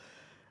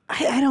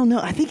 I don't know.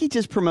 I think he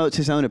just promotes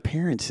his own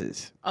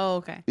appearances. Oh,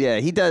 okay. Yeah,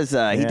 he does.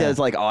 He does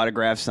like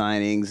autograph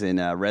signings and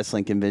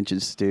wrestling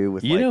conventions too.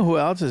 With You know who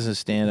else is a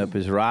stand-up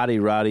is Roddy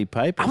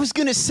Piper. I was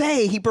gonna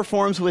say he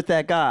performs with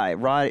that guy,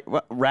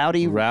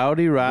 Rowdy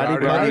Rowdy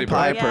Roddy Piper.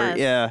 Piper. Yes.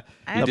 Yeah.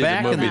 I He have did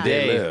back the in movie the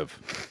They day.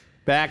 Live.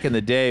 Back in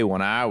the day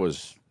when I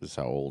was, this is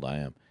how old I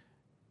am,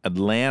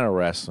 Atlanta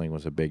wrestling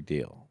was a big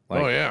deal.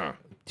 Like Oh, yeah.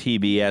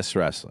 TBS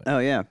wrestling. Oh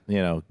yeah. You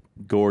know,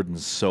 Gordon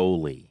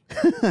Soley.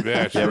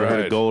 That's You ever heard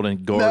of right.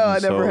 Gordon No, I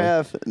never Soley?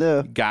 have.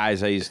 No.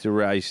 Guys, I used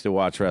to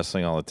watch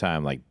wrestling all the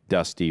time, like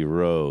Dusty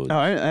Rhodes, Oh,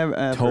 I've heard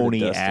of Tony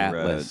Dusty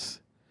Atlas,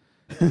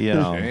 Rhodes. you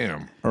know,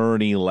 Damn.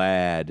 Ernie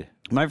Ladd.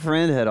 My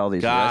friend had all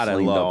these God, I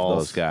wrestling love dolls.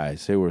 those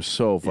guys. They were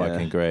so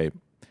fucking great.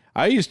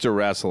 I used to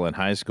wrestle in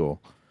high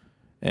school,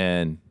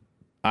 and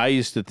I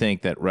used to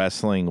think that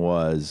wrestling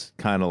was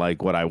kind of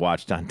like what I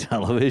watched on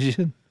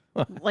television.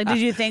 Like, did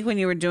you think when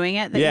you were doing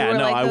it that you Yeah, were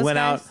no, like I those went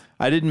guys? out.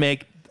 I didn't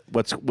make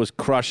what was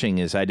crushing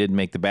is I didn't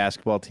make the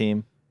basketball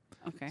team,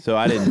 Okay. so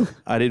I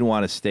didn't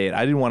want to stay.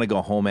 I didn't want to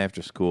go home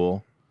after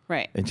school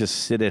Right. and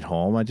just sit at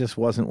home. I just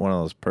wasn't one of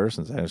those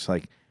persons. I was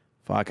like,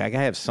 fuck, I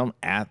gotta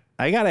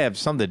have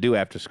something to do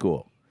after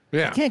school.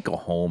 Yeah. I can't go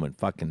home and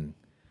fucking.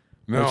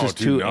 No, it's just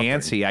do too nothing.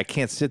 antsy. I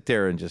can't sit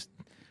there and just.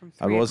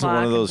 I 3 wasn't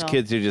one of o'clock those until-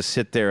 kids who just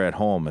sit there at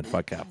home and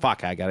fuck.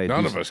 I gotta.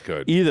 None do of us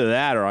could. Either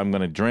that or I'm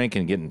gonna drink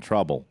and get in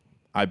trouble.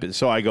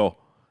 So I go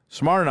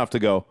smart enough to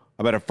go.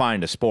 I better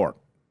find a sport.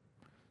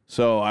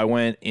 So I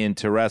went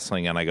into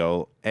wrestling and I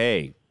go,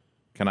 hey,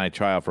 can I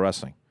try out for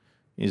wrestling?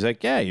 He's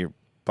like, yeah, you're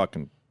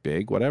fucking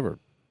big, whatever.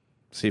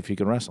 See if you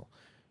can wrestle.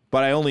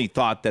 But I only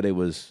thought that it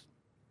was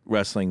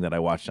wrestling that I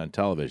watched on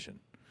television.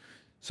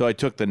 So I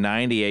took the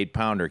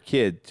 98-pounder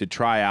kid to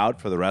try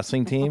out for the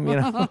wrestling team, you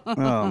know?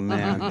 Oh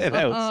man. and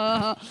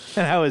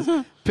I was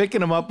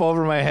picking him up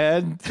over my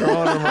head,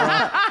 throwing him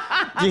around.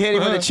 Did you hit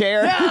him with a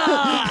chair?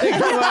 Picking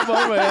him up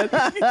over my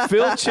head.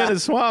 Phil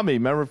Chinnaswamy.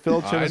 Remember Phil I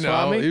know.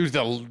 Chinnaswamy? He was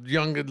the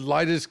young,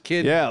 lightest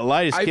kid Yeah,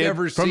 lightest I've kid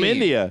ever from seen.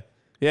 India.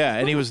 Yeah,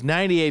 and he was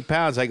 98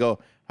 pounds. I go,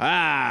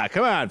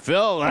 come on,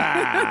 Phil. And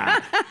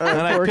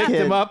I poor picked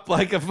kid. him up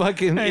like a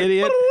fucking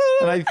idiot,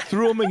 and I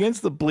threw him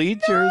against the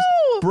bleachers,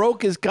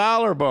 broke his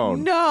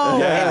collarbone. No. In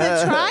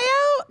the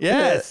tryout?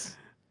 Yes.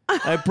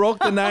 I broke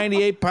the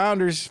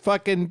 98-pounder's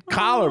fucking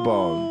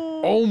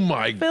collarbone. Oh,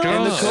 my God.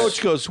 And the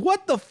coach goes,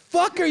 what the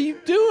fuck are you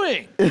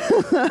doing?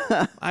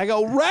 I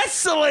go,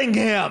 wrestling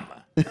him.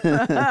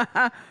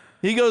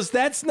 He goes,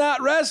 that's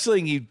not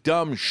wrestling, you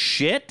dumb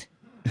shit.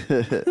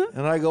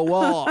 And I go,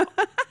 well,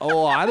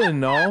 I didn't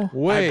know.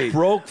 Wait. I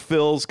broke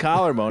Phil's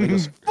collarbone. He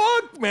goes,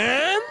 fuck,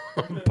 man.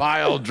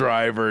 Pile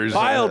drivers.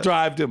 Pile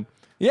drived him.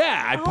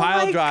 Yeah, I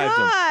pile my drived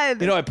God.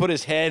 him. You know, I put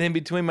his head in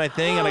between my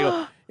thing, and I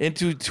go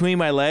into between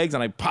my legs,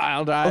 and I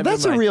pile drive Well,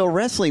 that's him. a and I- real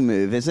wrestling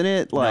move, isn't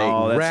it? Like,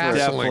 No, that's wrestling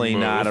definitely move.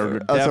 not a. Oh,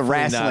 it's a definitely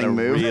wrestling not a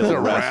move. real It's a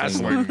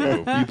wrestling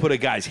wrestling move. You put a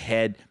guy's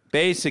head.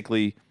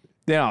 Basically,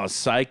 you know,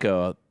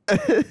 psycho.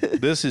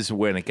 This is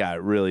when it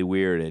got really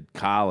weird at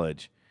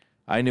college.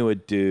 I knew a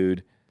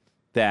dude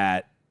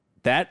that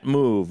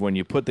move when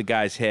you put the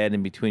guy's head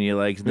in between your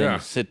legs and then Yeah. you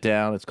sit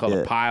down. It's called Yeah.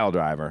 a pile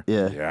driver.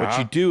 Yeah. Yeah. What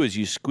you do is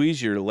you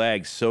squeeze your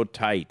legs so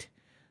tight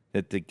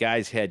that the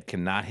guy's head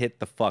cannot hit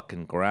the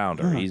fucking ground,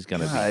 or he's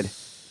gonna God.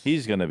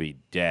 be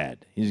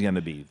dead. He's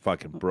gonna be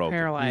fucking broken.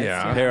 Paralyzed.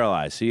 Yeah.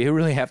 Paralyzed. So you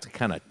really have to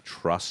kind of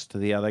trust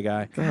the other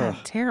guy. God,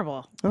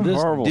 terrible. a This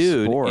horrible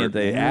dude sport. in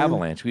the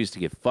Avalanche, we used to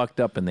get fucked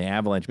up in the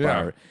Avalanche Yeah.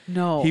 bar.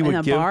 No, he in would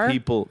a give bar?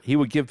 people. He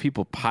would give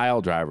people pile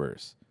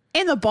drivers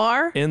In the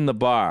bar? in the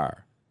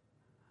bar.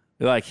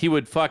 Like he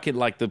would fucking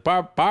like the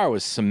bar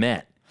was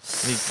cement.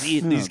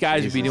 And these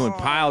guys would be doing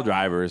pile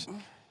drivers,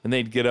 and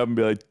they'd get up and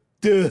be like,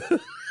 "Duh."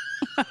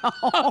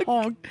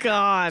 Oh,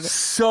 God.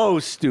 So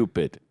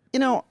stupid. You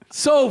know,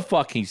 So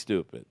fucking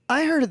stupid.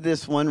 I heard of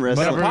this one But a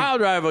wrestler. pile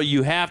driver,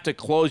 you have to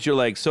close your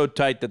legs so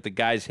tight that the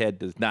guy's head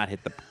does not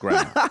hit the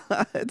ground.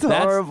 It's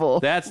That's horrible.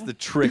 That's the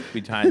trick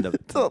behind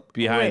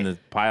the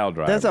pile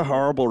driver. That's a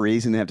horrible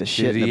reason to have to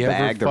shit in he a ever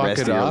bag the fuck rest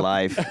it of your up?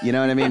 life. You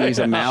know what I mean? Use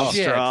a mouth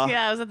Shit. straw.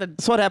 Yeah, I was at the.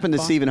 That's what happened to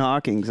Stephen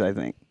Hawking's, I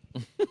think.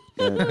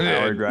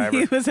 Power driver.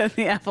 He was at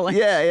the Avalanche.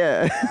 Yeah,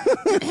 yeah.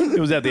 It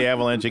was at the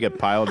Avalanche. You get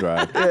pile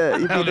drive. Yeah,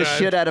 you beat the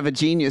shit out of a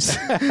genius.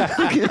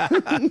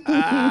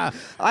 I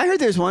heard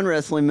there's one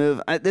wrestling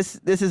move. This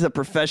is a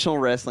professional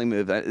wrestling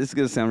move. This is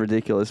going to sound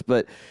ridiculous,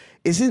 but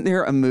isn't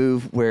there a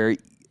move where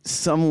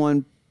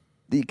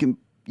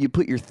you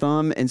put your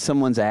thumb in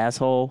someone's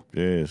asshole,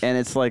 Yes. and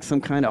it's like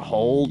some kind of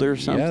hold or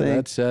something? Yeah,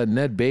 that's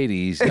Ned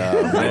Beatty's.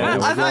 Yeah,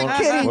 I'm not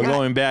kidding. We're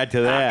going back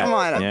to that. Come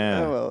on. Yeah.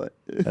 Oh, well,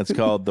 That's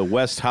called the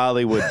West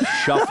Hollywood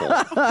Shuffle.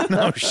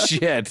 No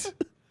shit.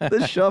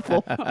 The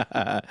shuffle.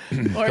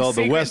 Or called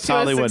the secret West to a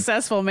Hollywood.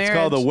 successful marriage. It's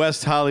called the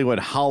West Hollywood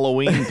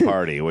Halloween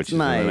Party, which is in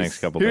the Nice. next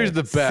couple Here's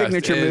days. the best.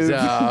 Signature is,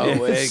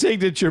 move.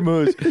 Signature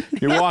moves.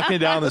 You're walking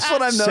down the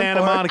what I'm known Santa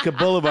for. Monica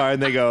Boulevard,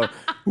 and they go,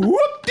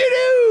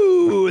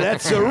 whoop-de-doo!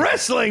 That's a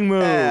wrestling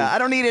move. Yeah, I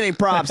don't need any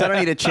props. I don't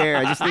need a chair.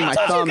 I just need my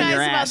thumb in guys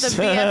your about ass.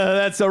 the BF.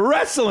 That's a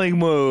wrestling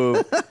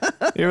move.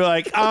 You're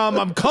like,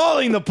 I'm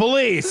calling the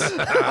police.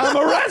 I'm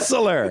a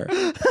wrestler.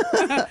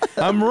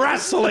 I'm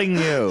wrestling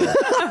you.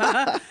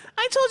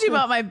 I told you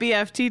about my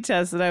BFT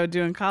test that I would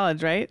do in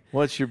college, right?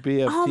 What's your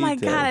BFT Oh my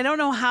test? God, I don't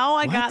know how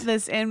I got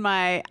this in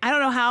my. I don't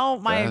know how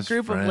my Best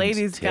group of friend's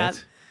ladies tit.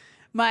 got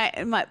my.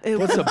 It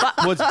What's was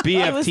what's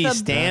it was BFT the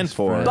stand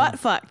for? butt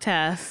fuck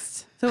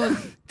test. So it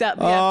was that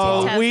BFT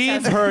Oh, test.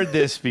 we've heard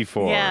this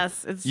before.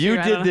 Yes, it's you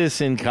true. I did don't-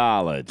 this in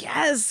college,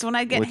 Yes, when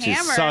I get which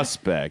hammered, is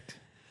suspect.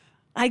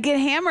 I get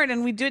hammered,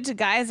 and we do it to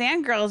guys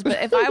and girls.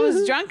 But if I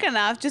was drunk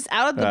enough, just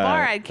out at the bar,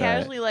 Right, I'd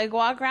casually like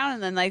walk around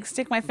and then like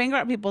stick my finger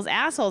up people's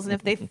assholes, and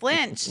if they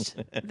flinched,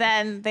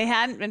 then they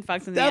hadn't been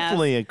fucked in the ass.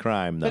 Definitely a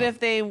crime, though. But if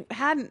they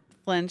hadn't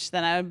flinched,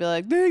 then I would be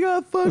like, they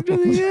got fucked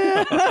in the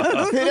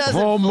ass.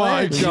 Oh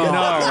my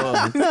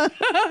God.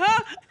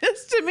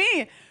 Just to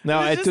me.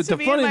 Now, It was just the to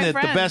me and funny my that the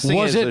friends. best thing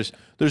Was is it-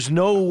 there's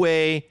no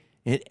way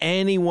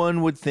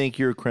anyone would think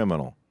you're a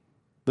criminal.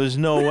 There's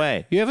no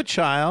way. You have a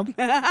child.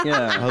 Yeah.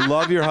 I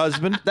love your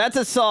husband. That's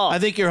assault. I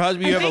think your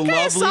husband. You I have a think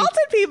I lovely. assaulted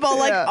people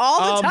like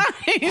all the time.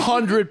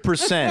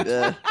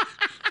 100%.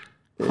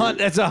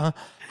 That's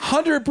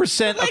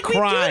 100% Like a we do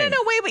it crime. in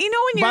a way, but you know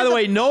when you're By the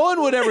way, no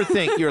one would ever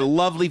think you're a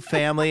lovely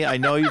family. I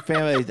know your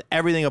family.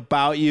 Everything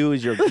about you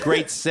is you're a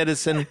great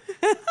citizen.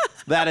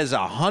 That is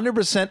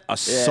 100%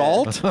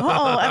 assault. oh,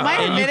 am I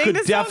And you admitting could to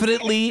something?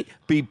 definitely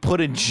be put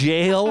in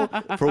jail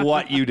for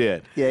what you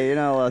did. Yeah, you're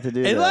not allowed to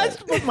do And that.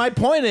 that's what my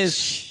point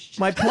is.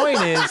 My point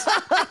is,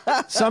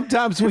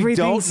 sometimes we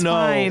Everything's don't know.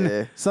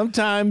 fine.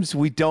 Sometimes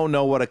we don't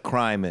know what a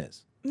crime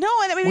is. No,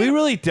 I mean We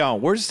really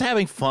don't. We're just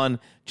having fun.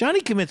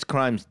 Johnny commits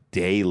crimes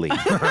daily.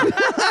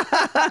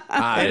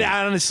 And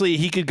honestly,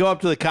 he could go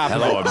up to the cop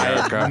and Hello, go, I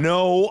America." had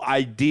no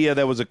idea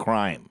that was a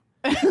crime.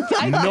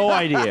 No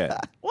idea.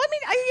 Well,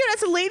 I mean,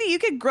 as a lady, you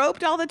get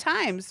groped all the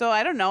time. So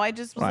I don't know. I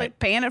just was Right. like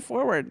paying it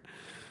forward.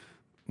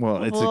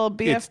 Well, it's little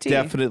it's BFT.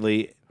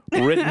 definitely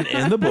written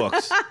in the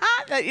books.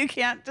 That you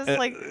can't just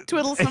like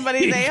twiddle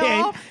somebody's You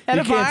a-hole can't, at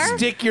you a bar. can't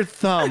stick your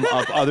thumb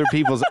up other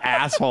people's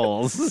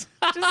assholes.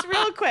 Just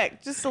real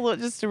quick. Just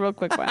a real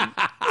quick one.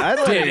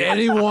 Did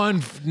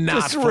anyone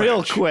not Just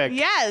real French? quick.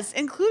 Yes,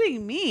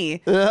 including me.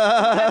 If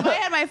I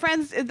had my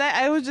friends,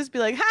 I would just be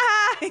like, ha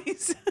ha,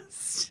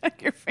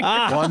 check your finger.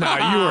 Well,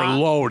 now you were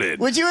loaded.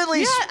 Would you at Yeah,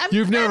 least?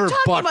 You've never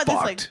talking butt about this,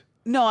 like, fucked.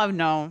 no, I've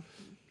no.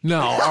 No,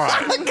 all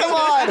right. Come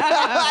on.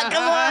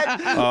 Come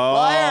on. Oh,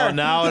 Liar.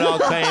 now it all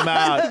came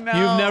out. No.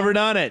 You've never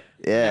done it.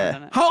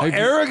 Yeah. How Have you-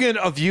 arrogant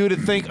of you to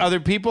think other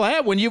people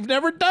have when you've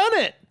never done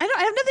it. I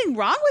have nothing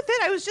wrong with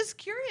it. I was just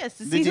curious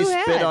to see Did you who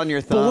spit had. on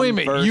your thumb? But wait a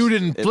minute, first, you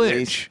didn't at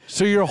flinch,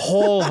 so your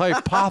whole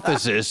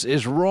hypothesis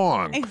is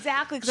wrong.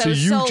 Exactly, because So I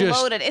was you so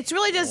just- loaded. It's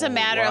really just a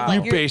matter of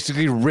You like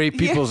basically rape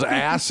people's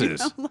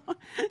asses. No,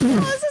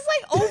 this is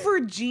like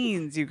over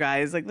jeans, you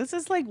guys. Like this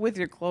is like with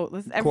your clothes.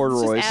 This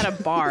Corduroys. just at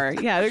a bar.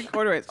 Yeah, they're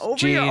corduroys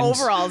over your Jeans.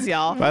 overalls,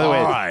 y'all. By the way,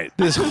 All right.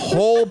 this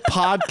whole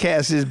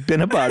podcast has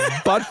been about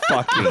butt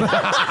fucking.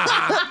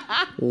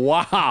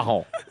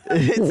 Wow.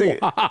 That's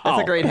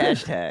a great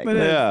hashtag.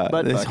 Yeah.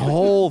 Butt This fucking.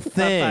 whole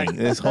thing.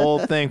 This whole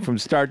thing from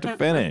start to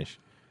finish.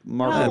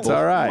 That's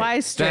all right. Why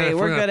Then straight? if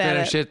We're gonna good at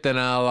finish it. then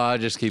I'll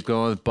just keep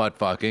going with butt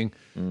fucking.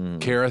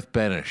 Kareth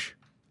Benish,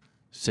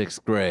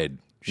 6th grade.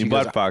 You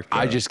butt fucked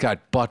I her. just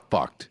got butt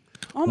fucked.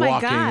 Oh my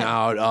walking God.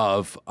 out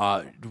of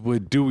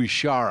with Dewey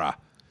Shara.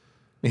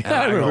 And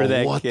I remember go,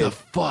 that What kid. the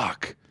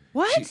fuck?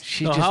 What?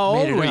 She So just how made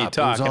old it were you up.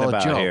 It was talking all a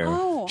about joke. here?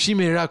 Oh. She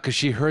made it up because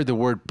she heard the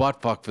word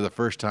butt fuck for the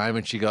first time,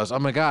 and she goes, "Oh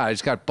my god, I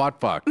just got butt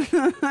fucked."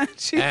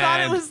 She thought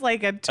it And- was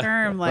like a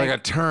term, like like,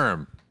 a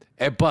term.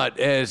 But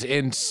as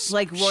in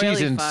Like she's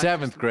royally in fucked.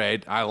 7th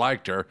grade. I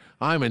liked her.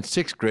 I'm in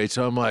 6th grade,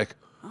 so I'm like,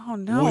 oh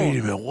no. wait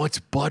a minute, what's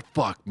butt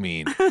fuck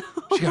mean?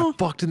 She got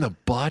fucked in the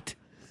butt.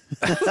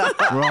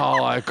 We're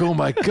all like, oh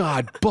my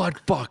god, butt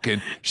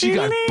fucking. She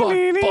got butt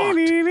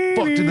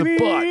fucked in the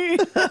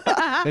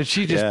butt. And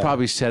she just Yeah.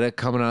 probably said it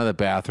coming out of the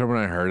bathroom, and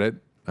I heard it.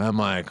 I'm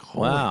like,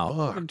 holy Wow.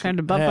 fuck. I'm trying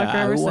to butt fuck her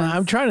ever since.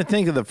 I'm trying to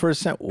think of the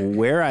first time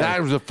where I.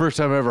 That was the first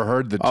time I ever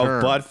heard the Oh,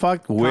 term. butt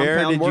fucked? Where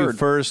Compound did you word.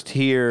 first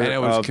hear and it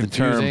was of the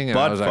term confusing, and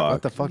I butt was like, what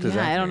fucked? the fuck does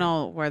yeah, that I don't mean?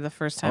 know where the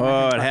first time. I Oh,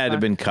 heard it butt had to have fuck.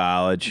 been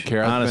college.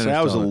 Kareth Honestly, Benish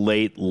I was a told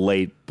it.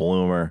 late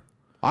bloomer.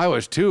 I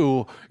was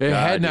too.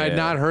 Hadn't I yeah.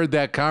 not heard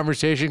that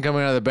conversation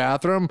coming out of the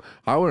bathroom,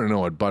 I wouldn't know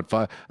what butt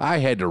fuck. I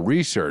had to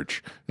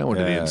research. I went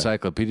to the Yeah.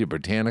 Encyclopedia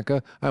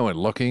Britannica. I went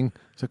looking.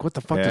 It's like, what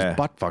the fuck Yeah. does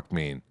butt fuck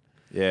mean?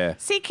 Yeah.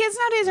 See, kids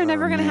nowadays are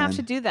never going to have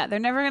to do that. They're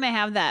never going to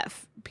have that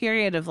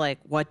period of like,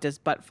 what does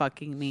butt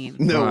fucking mean?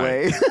 No Right.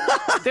 way.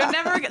 They're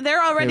never.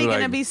 They're already They were going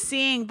to like- be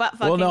seeing butt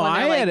fucking Well, no, when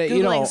they're I like had a,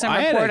 Googling some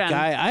I had report a on.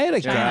 guy.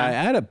 China.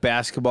 I had a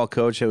basketball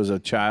coach that was a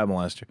child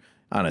molester.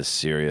 On a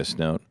serious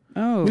note,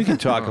 Oh. we can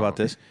talk about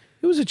this.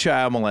 He was a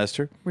child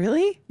molester.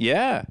 Really?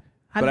 Yeah.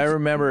 But I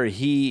remember I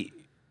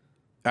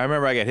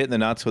got hit in the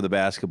nuts with a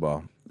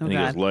basketball. Oh, And he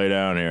God. goes, lay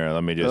down here.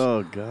 Let me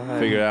just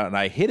figure it out. And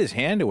I hit his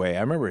hand away.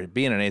 I remember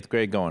being in 8th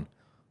grade going,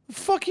 what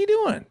the fuck are you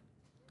doing?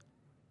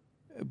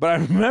 But I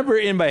remember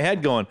in my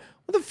head going,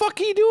 what the fuck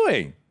are you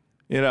doing?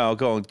 You know,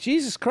 going,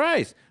 Jesus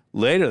Christ.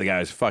 Later, the guy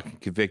was fucking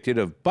convicted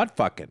of butt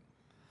fucking.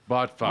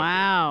 Butt fucking.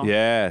 Wow.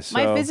 Yeah. So,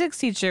 My physics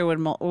teacher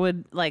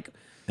would like.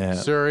 yeah.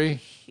 Suri,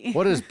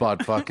 what is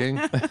butt fucking?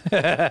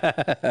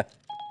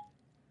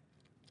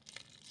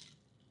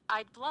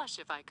 I'd blush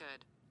if I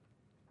could.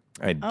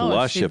 I'd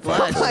blush she'd if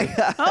blush. I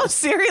could. Oh,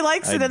 Siri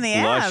likes I'd it in the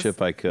blush ass.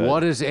 if I could.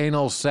 What is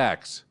anal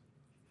sex?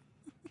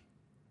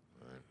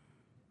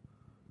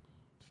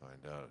 Let's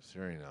find out.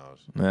 Siri knows.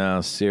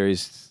 No,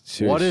 Siri's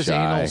What is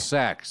shy. anal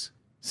sex?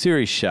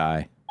 Siri's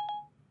shy.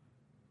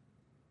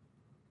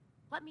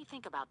 Let me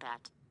think about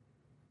that.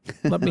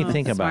 Let me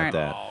think about smart.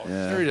 that. Oh,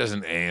 Siri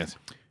doesn't answer.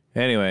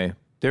 Anyway,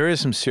 there is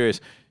some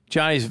serious.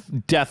 Johnny's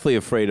deathly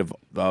afraid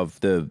of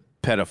the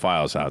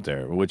pedophiles out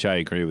there, which I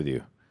agree with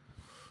you.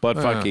 Butt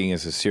fucking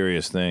is a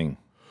serious thing.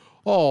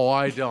 Oh,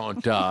 I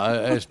don't.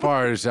 As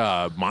far as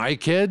my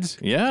kids,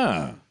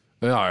 Yeah.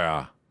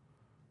 yeah.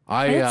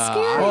 I It's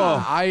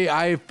scary.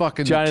 I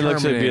fucking Johnny the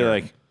looks at me Terminator.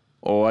 like,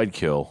 "Oh, I'd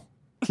kill."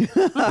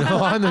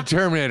 No, I'm the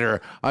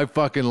Terminator. I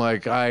fucking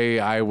like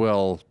I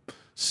will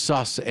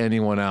suss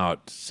anyone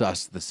out,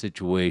 suss the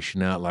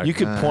situation out. Like You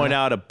could point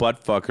out a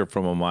butt fucker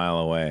from a mile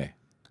away.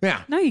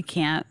 Yeah. No, you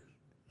can't.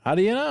 How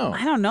do you know?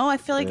 I don't know. I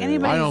feel like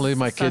anybody. I don't leave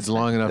my kids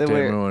long enough to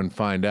We're- everyone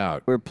find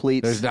out. We're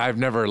pleats. I've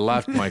never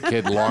left my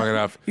kid long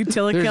enough.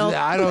 Utility There's- kill.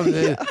 I don't.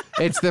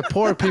 It's the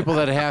poor people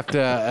that have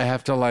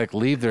to like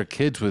leave their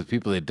kids with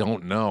people they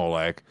don't know.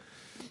 Like,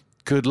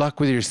 good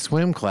luck with your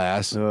swim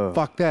class.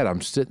 Fuck that.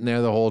 I'm sitting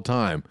there the whole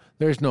time.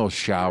 There's no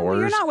showers.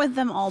 You're not with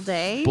them all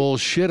day.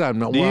 Bullshit. I'm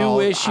not. Do you well,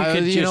 wish you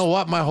could You just- know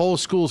what? My whole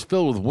school's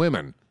filled with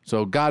women.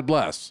 So God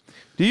bless.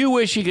 Do you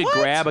wish you could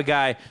grab a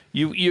guy?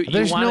 You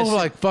There's wanna no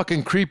like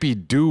fucking creepy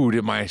dude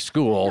at my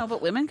school. No,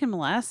 but women can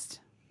molest.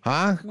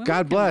 Huh?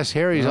 God bless.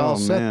 Harry's all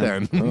set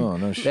man. then. Oh,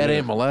 no shit. That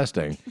ain't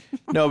molesting.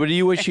 No, but do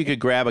you wish you could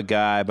grab a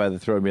guy by the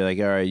throat and be like,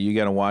 all right, you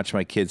got to watch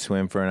my kid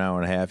swim for an hour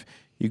and a half.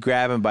 You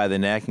grab him by the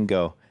neck and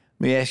go,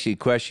 let me ask you a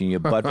question, you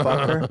butt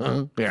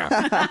fucker.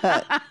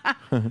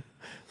 Yeah.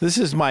 This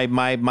is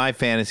my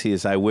fantasy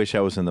is I wish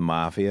I was in the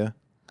mafia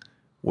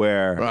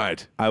where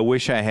Right. I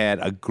wish I had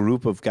a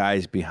group of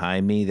guys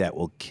behind me that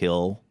will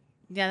kill.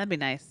 Yeah, that'd be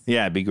nice.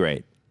 Yeah, it'd be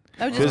great.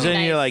 That would just Because be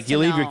then you're nice like, to you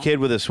leave your know. kid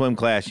with a swim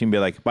class, you can be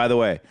like, by the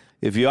way,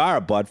 if you are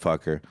a butt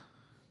fucker,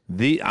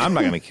 I'm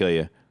not going to kill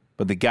you,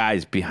 but the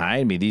guys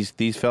behind me, these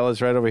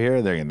fellas right over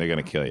here, they're going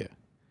to kill you.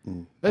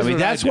 I mean,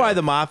 that's why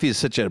the mafia is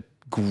such a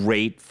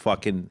great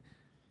fucking.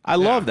 I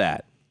love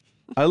that.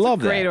 I love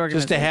great that.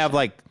 Just to have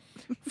like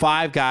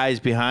 5 guys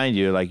behind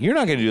you, like you're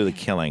not going to do the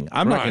killing.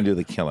 I'm not Right. going to do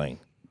the killing.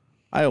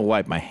 I don't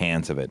wipe my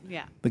hands of it.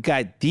 Yeah.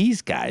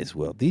 These guys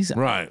will.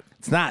 Right.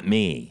 It's not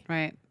me.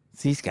 Right.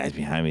 It's these guys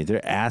behind me.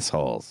 They're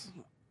assholes.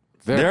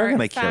 They're, They're going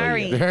to kill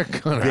sorry. you. they're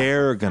gonna.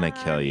 They're going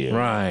to kill you.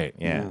 Right.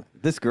 Yeah.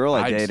 This girl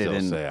I I'd dated still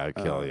in say I'd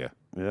kill you.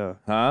 yeah.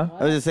 Huh?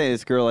 I was just saying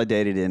this girl I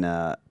dated in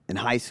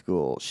high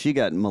school. She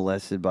got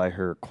molested by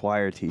her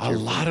choir teacher. A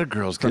lot of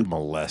girls get from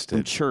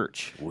molested.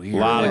 church. A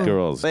lot of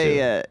girls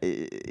do.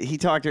 He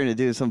talked her into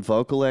doing some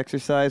vocal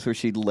exercise where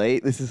she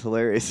laid. This is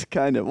hilarious,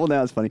 kind of. Well,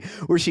 now it's funny.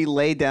 Where she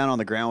laid down on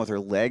the ground with her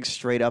legs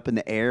straight up in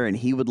the air, and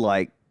he would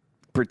like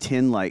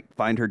pretend like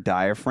find her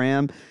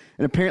diaphragm.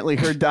 And apparently,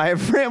 her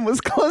diaphragm was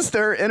close to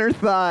her inner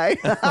thigh.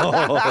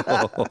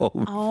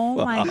 Oh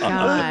my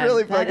god.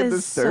 really That fucking is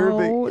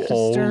disturbing.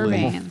 So disturbing.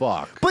 Holy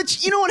fuck.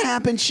 But you know what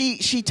happened?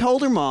 She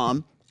told her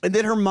mom, and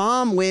then her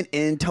mom went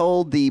and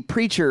told the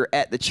preacher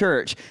at the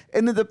church,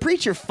 and then the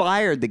preacher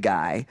fired the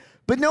guy.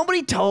 But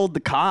nobody told the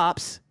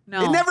cops.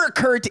 No. It never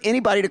occurred to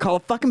anybody to call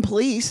the fucking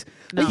police.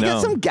 Like, you got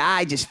No. some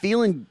guy just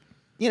feeling,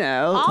 you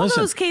know. All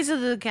Listen. those cases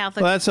of the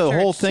Catholic. Well, that's the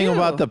whole Church, thing too.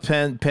 about the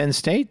Penn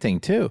State thing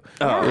too.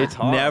 Oh, it it's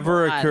horrible.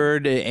 never God.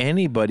 occurred to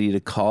anybody to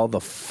call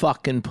the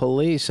fucking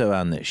police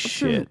on this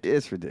shit.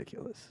 It's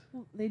ridiculous.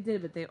 They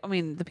did, but I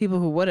mean, the people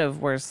who would have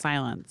were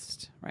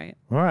silenced, right?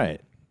 Right.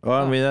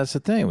 Well, I mean, that's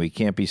the thing. We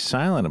can't be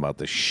silent about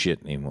this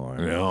shit anymore.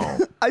 No.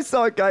 I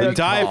saw a guy. The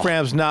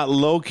diaphragm's not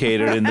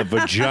located in the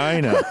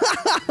vagina.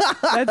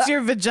 That's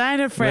your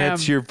vagina fram.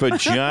 That's your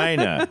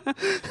vagina.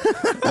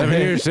 Let me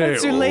hear you say.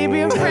 That's your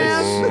labia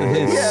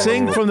fram.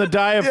 Sing from the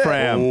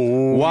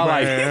diaphragm while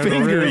I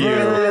finger you.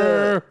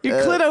 Your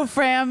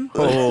clitofram.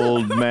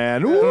 Old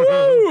man.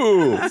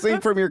 Woo! Sing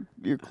from your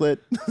clit.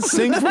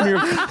 Sing from your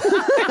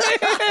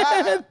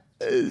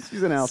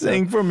She's an alto.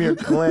 sing from your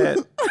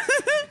clit.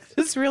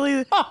 Just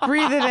really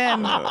breathe it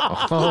in.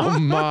 Oh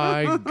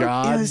my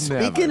God. You know,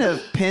 speaking never.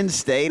 of Penn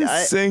State,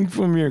 Sing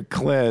from your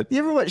clit. you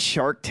ever watch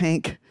Shark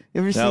Tank?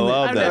 You ever seen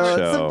love that It's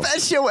show. the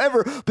best show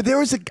ever. But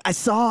I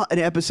saw an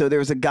episode. There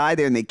was a guy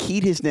there, and they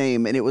keyed his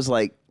name, and it was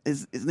like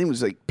his name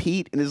was like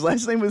Pete, and his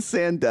last name was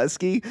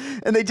Sandusky,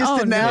 and they just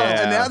Oh, no.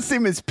 Yeah. announced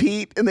him as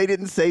Pete, and they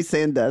didn't say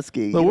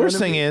Sandusky. The worst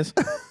thing is,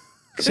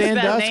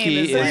 Sandusky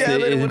is is like- Yeah, they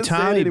don't the wanna say it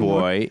Tommy anymore.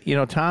 Boy. You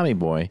know Tommy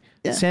Boy.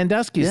 Yeah.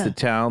 Sandusky's Yeah. the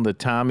town that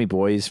Tommy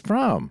Boy is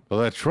from. Well,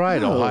 that's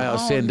right. Ohio,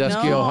 Oh,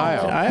 Sandusky, no.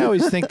 Ohio. I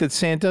always think that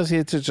Sandusky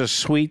it's such a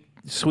sweet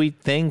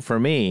thing for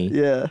me.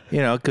 Yeah. You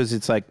know, because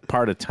it's like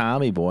part of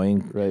Tommy Boy.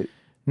 And Right.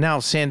 now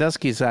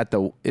Sandusky's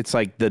it's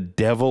like the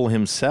devil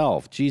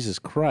himself. Jesus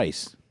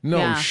Christ. No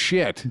Yeah.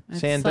 shit. It's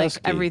Sandusky.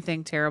 like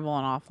everything terrible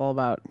and awful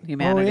about Oh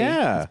humanity.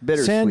 yeah,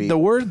 bittersweet. The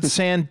word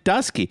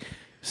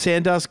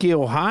Sandusky,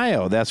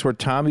 Ohio. That's where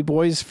Tommy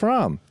Boy is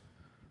from.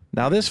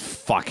 Now this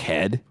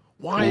fuckhead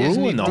Why isn't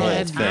he ruined the whole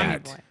dead? thing. Tommy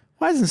Boy.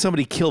 Why doesn't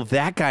somebody kill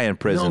that guy in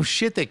prison? No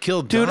shit. They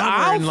killed Dude, Dahmer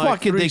I'll in like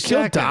fucking. 3 They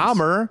killed seconds.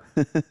 Dahmer.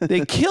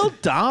 They killed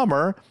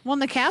Dahmer. Well,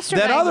 and the Castro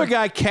That guy other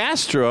guy,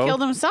 Castro.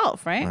 killed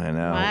himself, right? I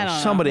know. I don't know.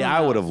 Somebody Who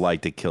I would knows? have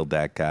liked to kill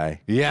that guy.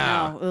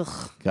 Yeah. Oh,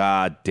 ugh.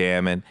 God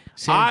damn it.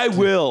 I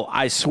will.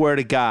 I swear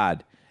to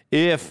God.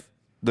 If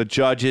the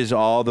judges,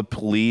 all the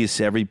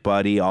police,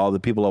 everybody, all the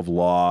people of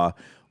law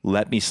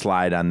let me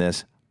slide on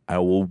this, I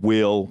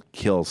will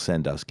kill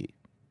Sandusky.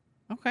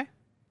 Okay. I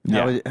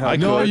No,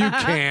 could. you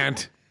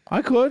can't.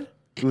 I could.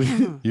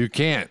 You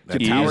can't.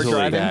 That's Tower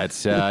driving?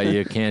 That's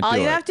you can't All do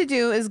you it. have to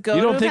do is go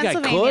You don't to think I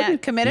Pennsylvania,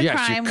 could? commit a Yes,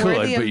 you crime could,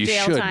 worthy but of you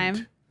jail shouldn't.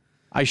 time.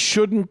 I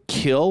shouldn't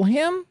kill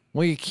him?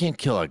 Well, you can't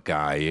kill a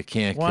guy. You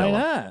can't Why kill him.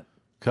 not?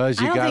 Because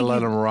I you don't got to think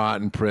let you- him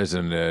rot in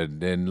prison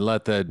and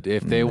let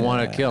if they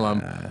want to kill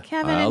him.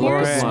 Kevin, and you're,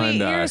 Laura a Blind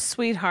you're Eye. a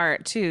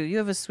sweetheart too. You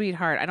have a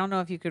sweetheart. I don't know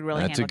if you could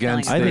really That's handle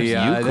against killing. I think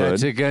the you could.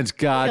 that's against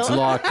God's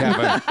law,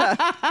 Kevin.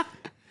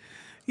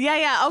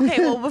 Yeah. Okay.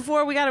 Well,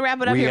 before we got to wrap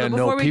it up We here, but know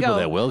before we people go,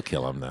 that will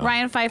kill him though.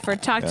 Ryan Pfeiffer,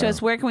 talk to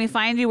us. Where can we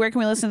find you? Where can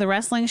we listen to the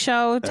wrestling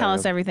show? Tell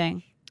us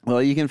everything.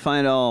 Well, you can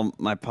find all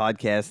my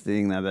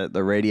podcasting,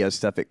 the radio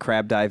stuff at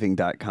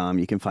crabdiving.com.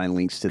 You can find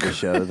links to the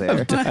show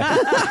there.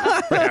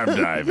 Crab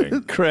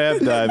diving.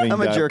 Crab diving.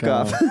 I'm a jerk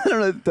off. I don't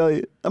know what to tell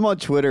you. I'm on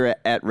Twitter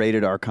at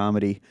Rated R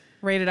Comedy.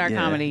 Rated R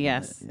Comedy.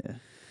 Yes.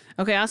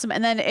 Okay. Awesome.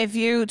 And then if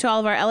you, to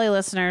all of our LA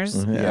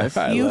listeners,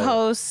 you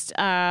host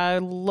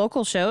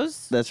local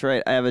shows. That's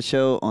right. I have a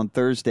show on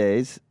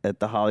Thursdays at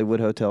the Hollywood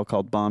Hotel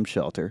called Bomb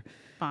Shelter.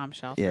 Bomb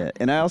Shelter. Yeah,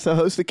 and I also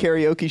host a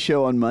karaoke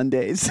show on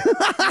Mondays.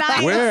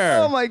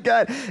 Where? Oh my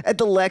God! At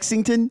the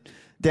Lexington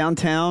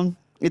downtown.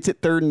 It's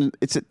at Third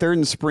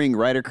and Spring,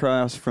 right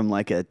across from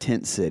like a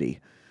tent city.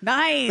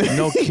 Nice.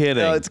 No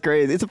kidding. Oh, it's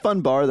great. It's a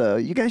fun bar though.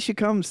 You guys should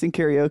come sing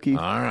karaoke.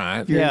 All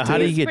right. yeah, how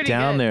do you It's get pretty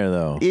down good. there,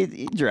 though?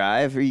 You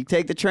drive or you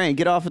take the train.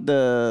 Get off at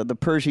the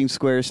Pershing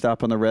Square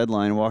stop on the Red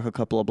Line. Walk a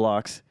couple of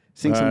blocks.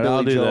 Sing some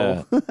All right, Billy I'll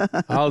Joel. do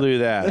that. I'll do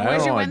that. I Where's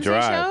don't your want to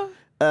Wednesday drive. show?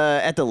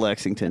 At the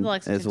Lexington, The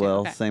Lexington as too, well.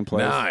 okay. Same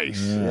place.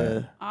 Nice.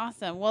 Yeah.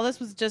 Awesome. Well,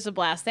 this was just a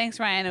blast. Thanks,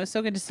 Ryan. It was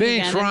so good to see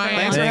Thanks, you again. Ryan.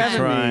 And Thanks,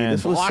 having me. Ryan.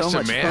 This was so Awesome,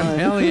 much man. fun.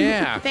 Hell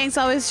yeah. Thanks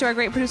always to our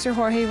great producer,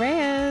 Jorge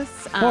Reyes.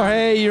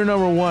 Jorge, you're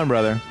number one,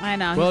 brother. I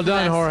know. Well he's the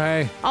done, best.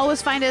 Jorge.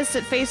 Always find us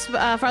at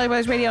Farley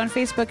Brothers Radio on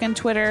Facebook and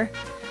Twitter.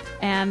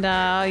 And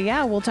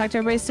yeah, we'll talk to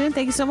everybody soon.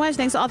 Thank you so much.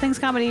 Thanks to All Things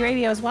Comedy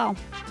Radio as well.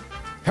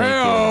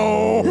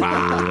 Thank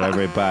you,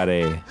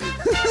 everybody.